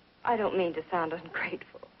 I don't mean to sound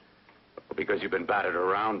ungrateful. Well, because you've been battered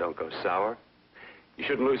around, don't go sour. You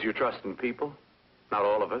shouldn't lose your trust in people. Not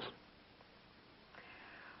all of us.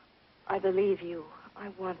 I believe you. I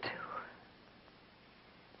want to.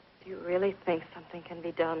 Do you really think something can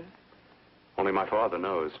be done? Only my father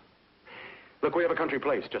knows. Look, we have a country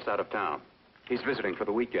place just out of town. He's visiting for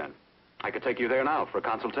the weekend. I could take you there now for a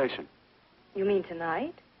consultation. You mean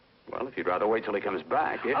tonight? Well, if you'd rather wait till he comes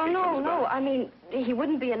back. Oh, no. I mean, he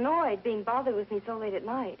wouldn't be annoyed being bothered with me so late at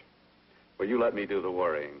night. Well, you let me do the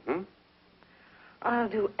worrying, hmm? I'll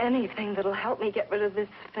do anything that'll help me get rid of this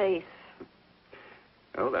face.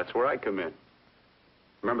 Oh, that's where I come in.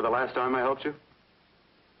 Remember the last time I helped you?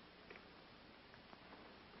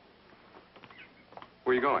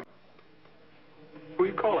 Where are you going? Who are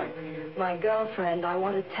you calling? My girlfriend. I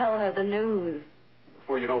want to tell her the news.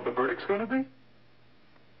 Before you know what the verdict's going to be?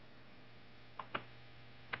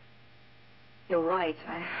 You're right.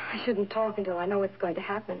 I shouldn't talk until I know what's going to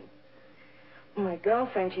happen. My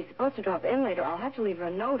girlfriend, she's supposed to drop in later. I'll have to leave her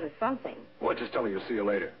a note or something. Well, just tell her you'll see you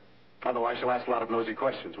later. Otherwise, she'll ask a lot of nosy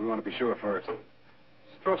questions. We want to be sure first.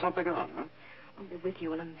 Just throw something on, huh? I'll be with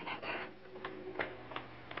you in a minute.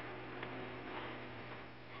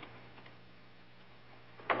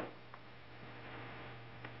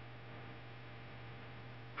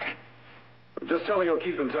 Just tell her you'll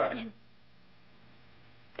keep in touch.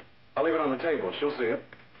 I'll leave it on the table. She'll see it.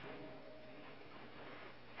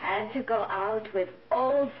 Had to go out with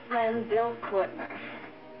old friend Bill Courtner.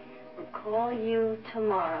 I'll call you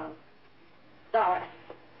tomorrow. Doris.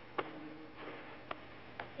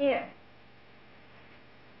 Here.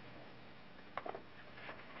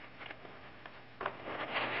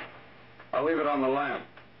 I'll leave it on the lamp.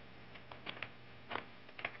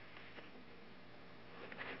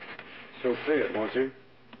 She'll see it, won't she?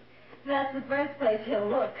 That's the first place he'll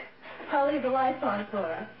look. I'll leave the lights on for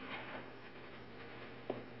her.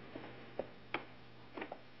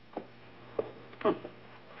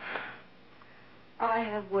 I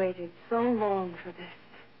have waited so long for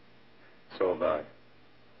this. So have I.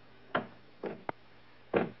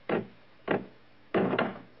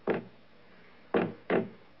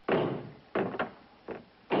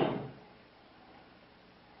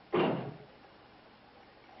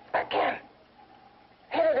 Again.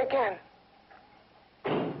 Hit it again.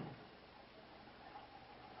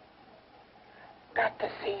 Got to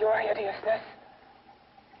see your hideousness.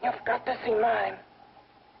 You've got to see mine.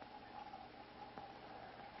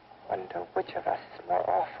 Wonder which of us is more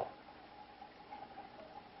awful.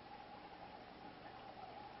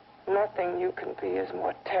 Nothing you can be is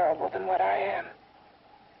more terrible than what I am.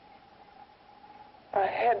 A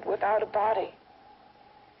head without a body.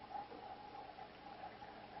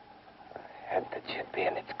 A head that should be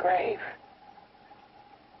in its grave.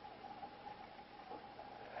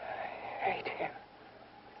 I hate him.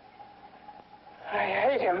 I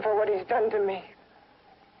hate him for what he's done to me.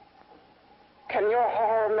 Can your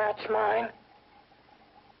horror match mine?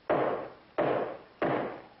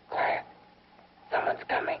 Quiet. Someone's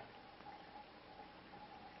coming.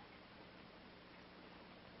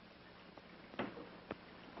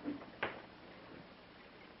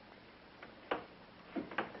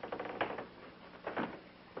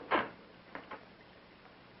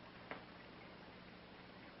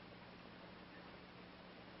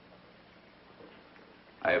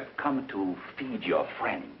 I have come to feed your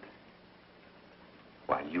friend.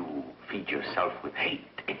 While you feed yourself with hate,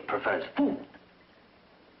 it prefers food.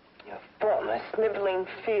 Your formless, sniveling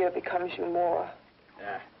fear becomes you more.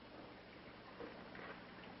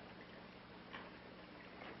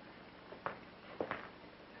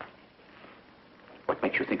 What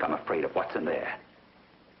makes you think I'm afraid of what's in there?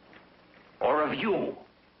 Or of you?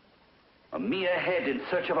 A mere head in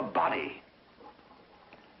search of a body.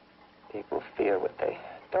 People fear what they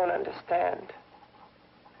don't understand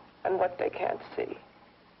and what they can't see.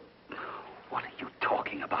 What are you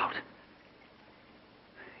talking about?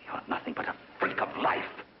 You're nothing but a freak of life.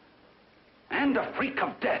 And a freak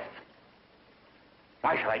of death.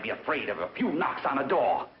 Why should I be afraid of a few knocks on a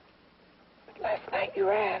door? But last night you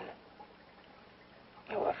ran.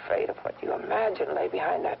 You were afraid of what you imagined lay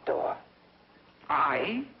behind that door.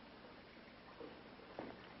 I?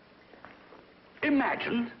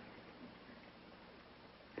 Imagined?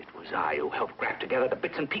 It was I who helped grab together the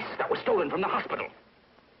bits and pieces that were stolen from the hospital.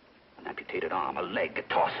 An amputated arm, a leg, a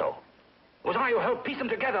torso. It was I who helped piece them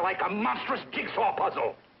together like a monstrous jigsaw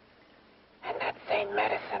puzzle. And that same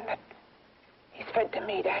medicine that He's fed to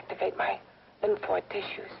me to activate my lymphoid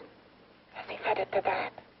tissues. Has he fed it to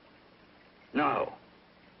that? No.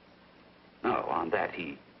 No, on that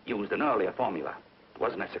he used an earlier formula. It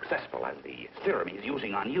wasn't as successful as the serum he's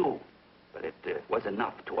using on you, but it was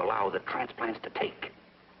enough to allow the transplants to take.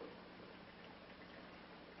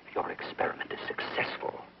 If your experiment is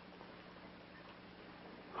successful,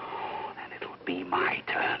 then it'll be my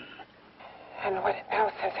turn. And what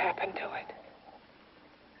else has happened to it?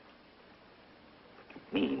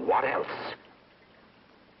 You mean, what else?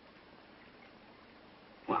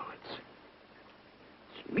 Well, it's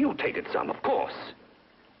mutated some, of course.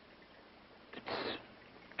 It's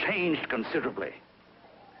changed considerably.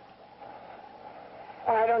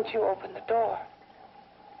 Why don't you open the door?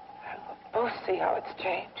 And we'll both see how it's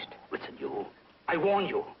changed. Listen, you. I warn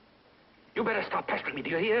you. You better stop pestering me, do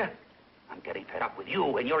you hear? I'm getting fed up with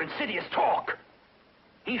you and your insidious talk.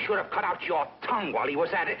 He should have cut out your tongue while he was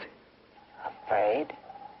at it. Afraid?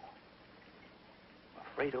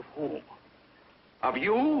 Afraid of whom? Of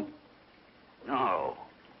you? No.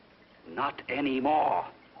 Not anymore.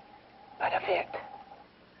 But of it?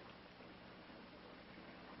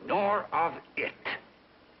 Nor of it.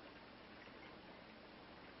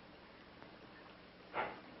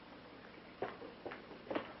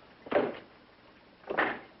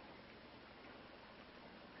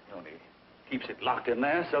 Only keeps it locked in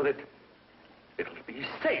there so that it'll be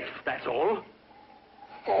safe, that's all.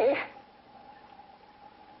 Safe?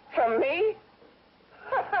 From me?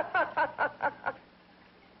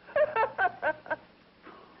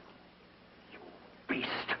 You beast.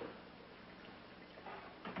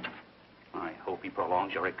 I hope he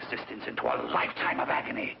prolongs your existence into a lifetime of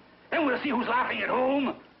agony. Then we'll see who's laughing at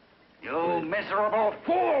whom. You miserable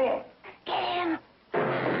fool! Ken!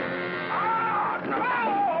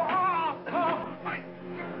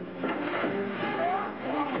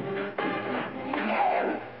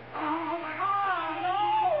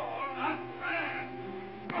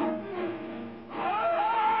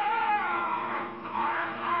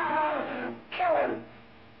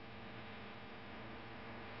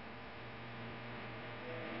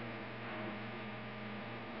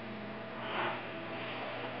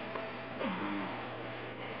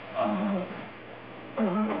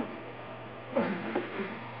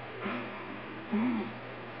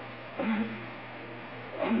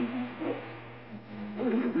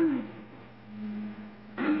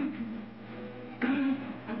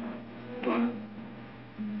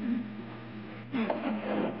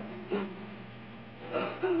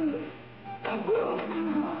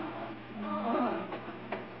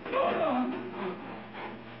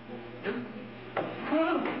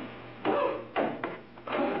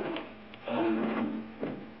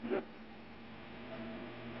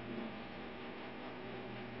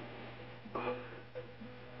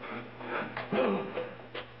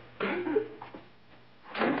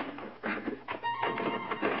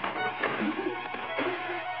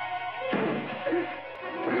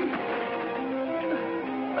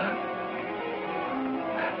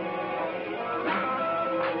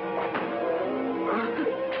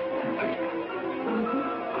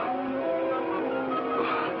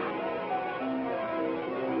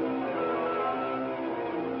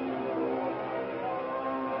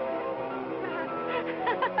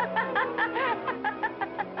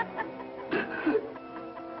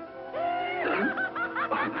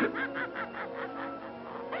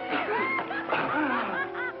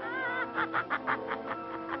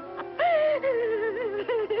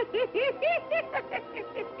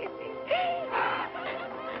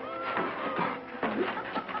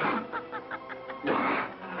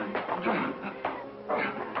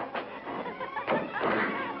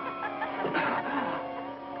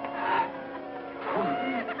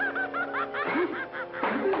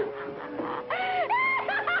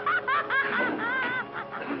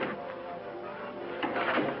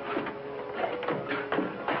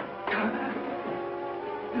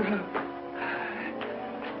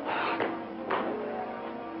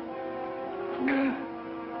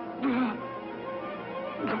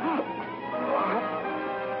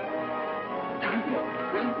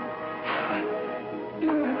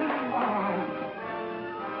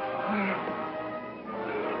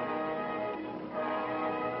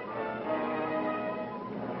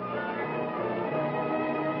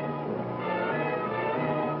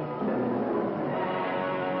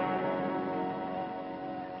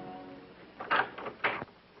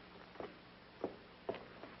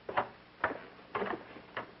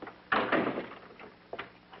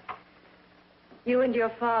 You and your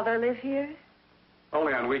father live here?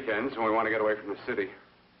 Only on weekends when we want to get away from the city.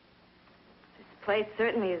 This place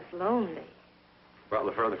certainly is lonely. Well,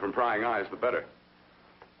 the further from prying eyes, the better.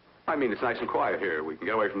 I mean, it's nice and quiet here. We can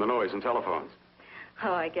get away from the noise and telephones.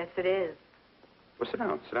 Oh, I guess it is. Well, sit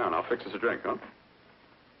down. Sit down. I'll fix us a drink, huh?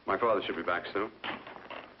 My father should be back soon.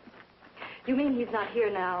 You mean he's not here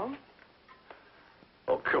now?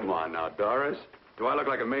 Oh, come on now, Doris. Do I look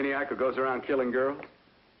like a maniac who goes around killing girls?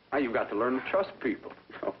 Now, you've got to learn to trust people.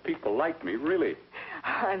 Oh, people like me, really.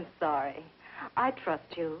 I'm sorry. I trust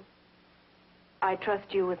you. I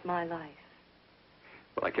trust you with my life.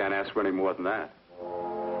 Well, I can't ask for any more than that.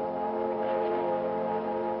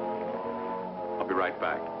 I'll be right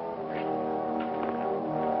back.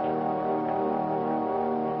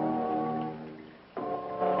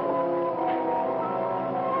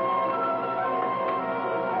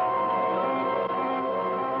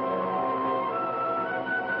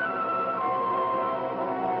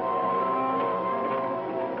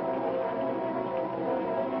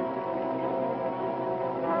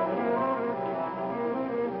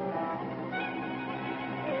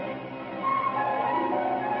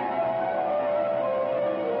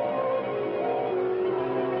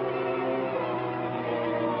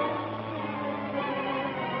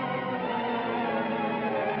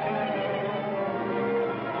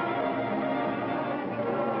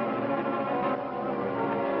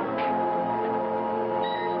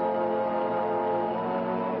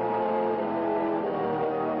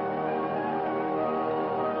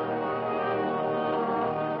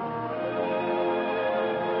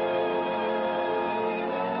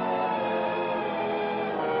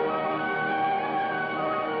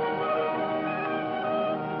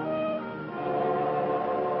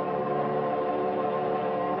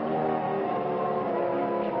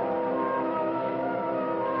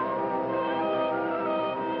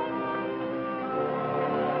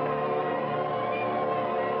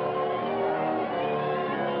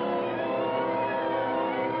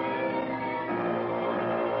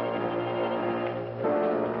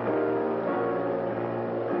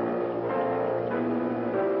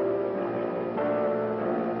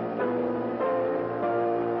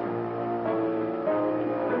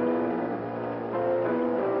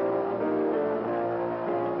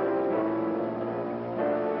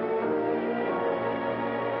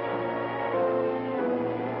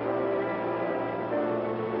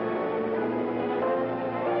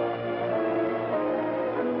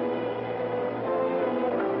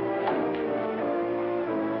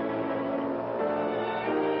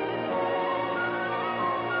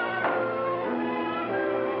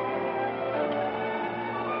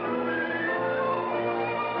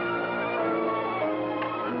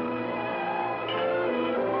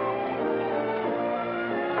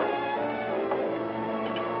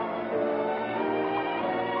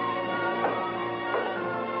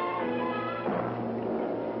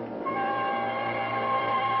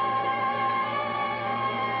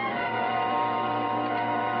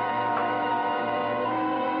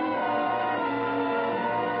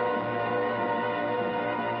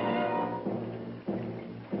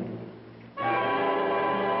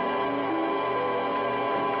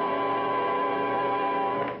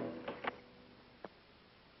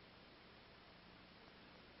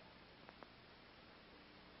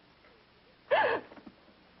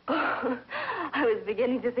 I was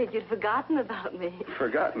beginning to think you'd forgotten about me.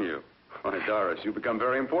 Forgotten you? Why, Doris, you've become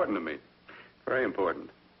very important to me. Very important.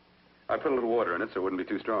 I put a little water in it so it wouldn't be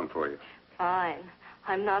too strong for you. Fine.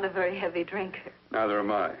 I'm not a very heavy drinker. Neither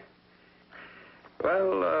am I.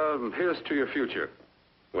 Well, here's to your future,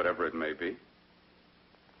 whatever it may be.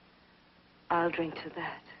 I'll drink to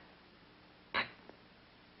that.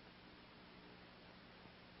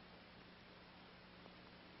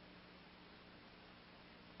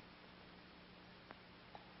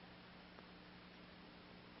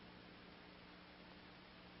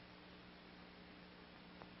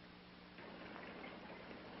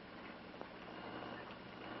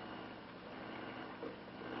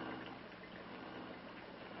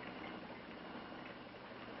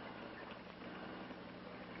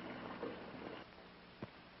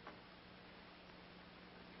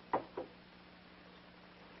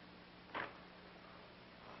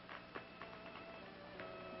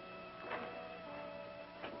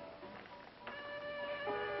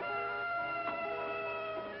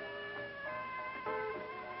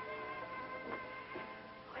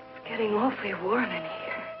 Getting awfully warm in here.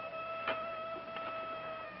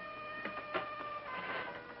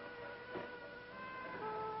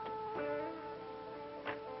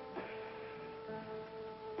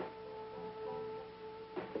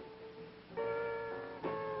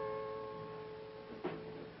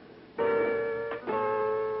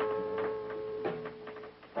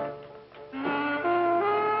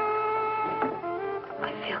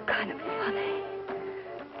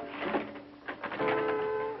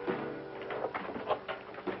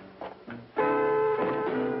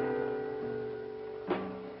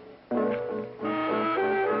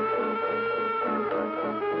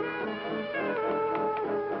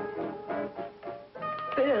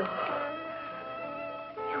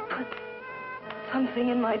 something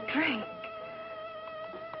in my drink.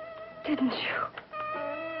 Didn't you?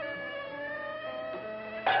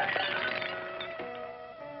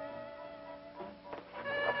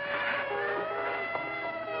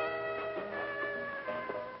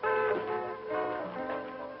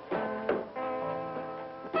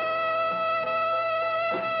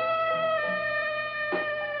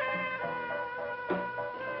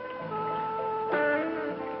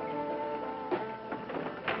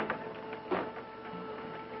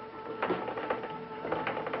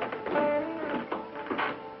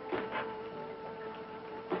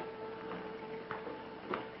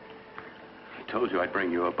 I told you I'd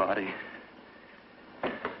bring you a body.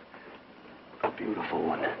 A beautiful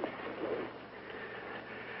one.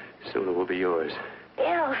 Soon it will be yours.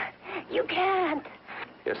 Bill, you can't.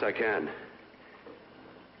 Yes, I can.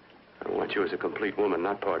 I want you as a complete woman,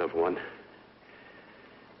 not part of one.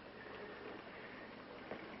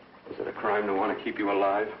 Is it a crime to want to keep you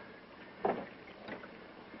alive? Is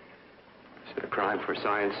it a crime for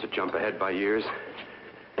science to jump ahead by years?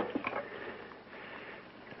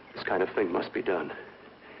 This kind of thing must be done.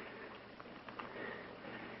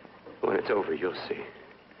 When it's over, you'll see.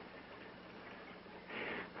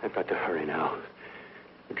 I've got to hurry now.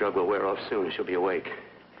 The drug will wear off soon and she'll be awake.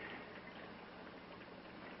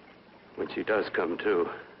 When she does come to,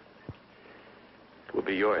 it will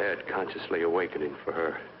be your head consciously awakening for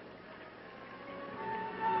her.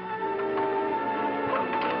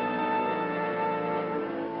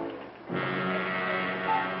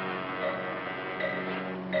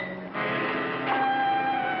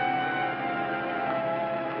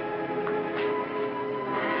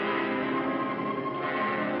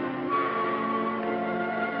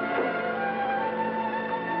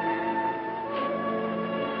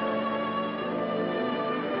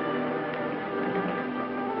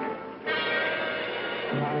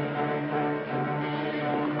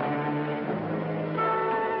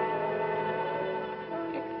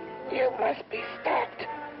 You must be stopped.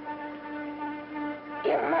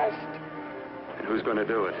 You must. And who's going to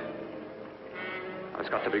do it? It's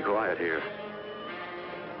got to be quiet here.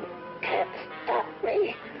 Can't stop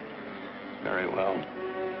me. Very well.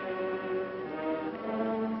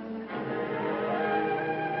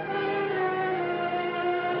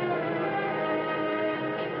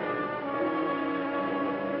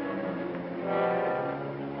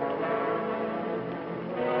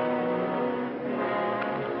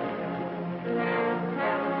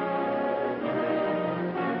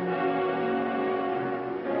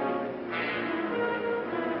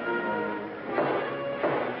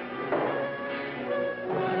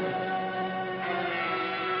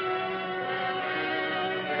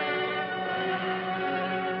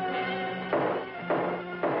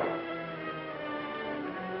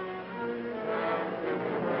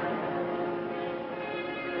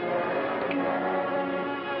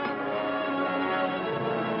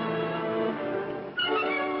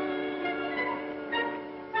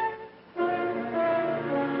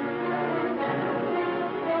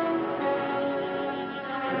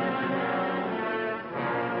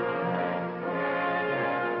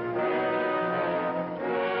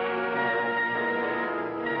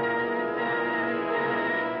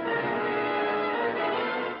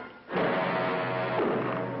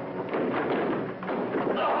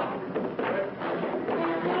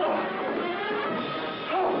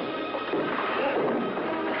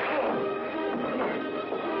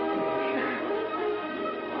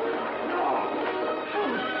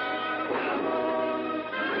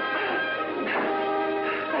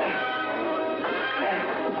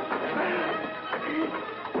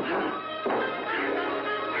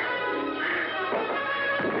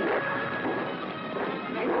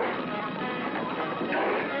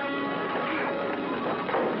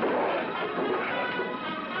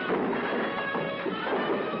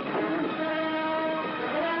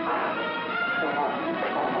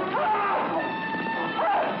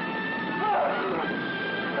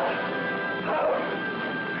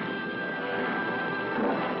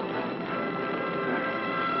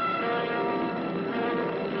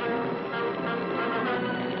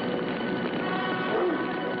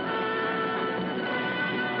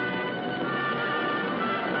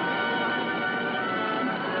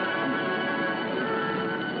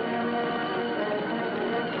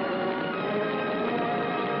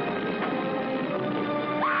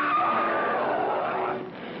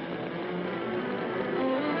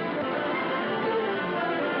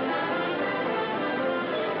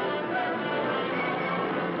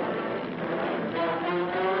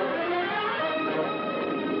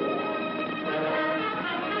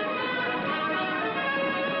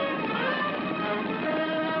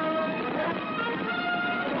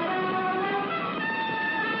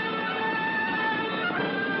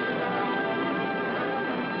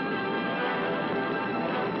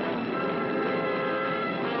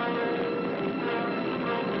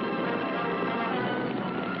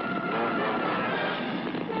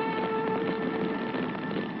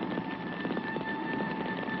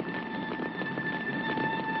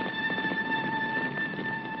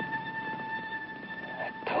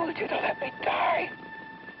 They die.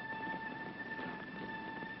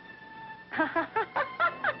 Ha ha ha ha!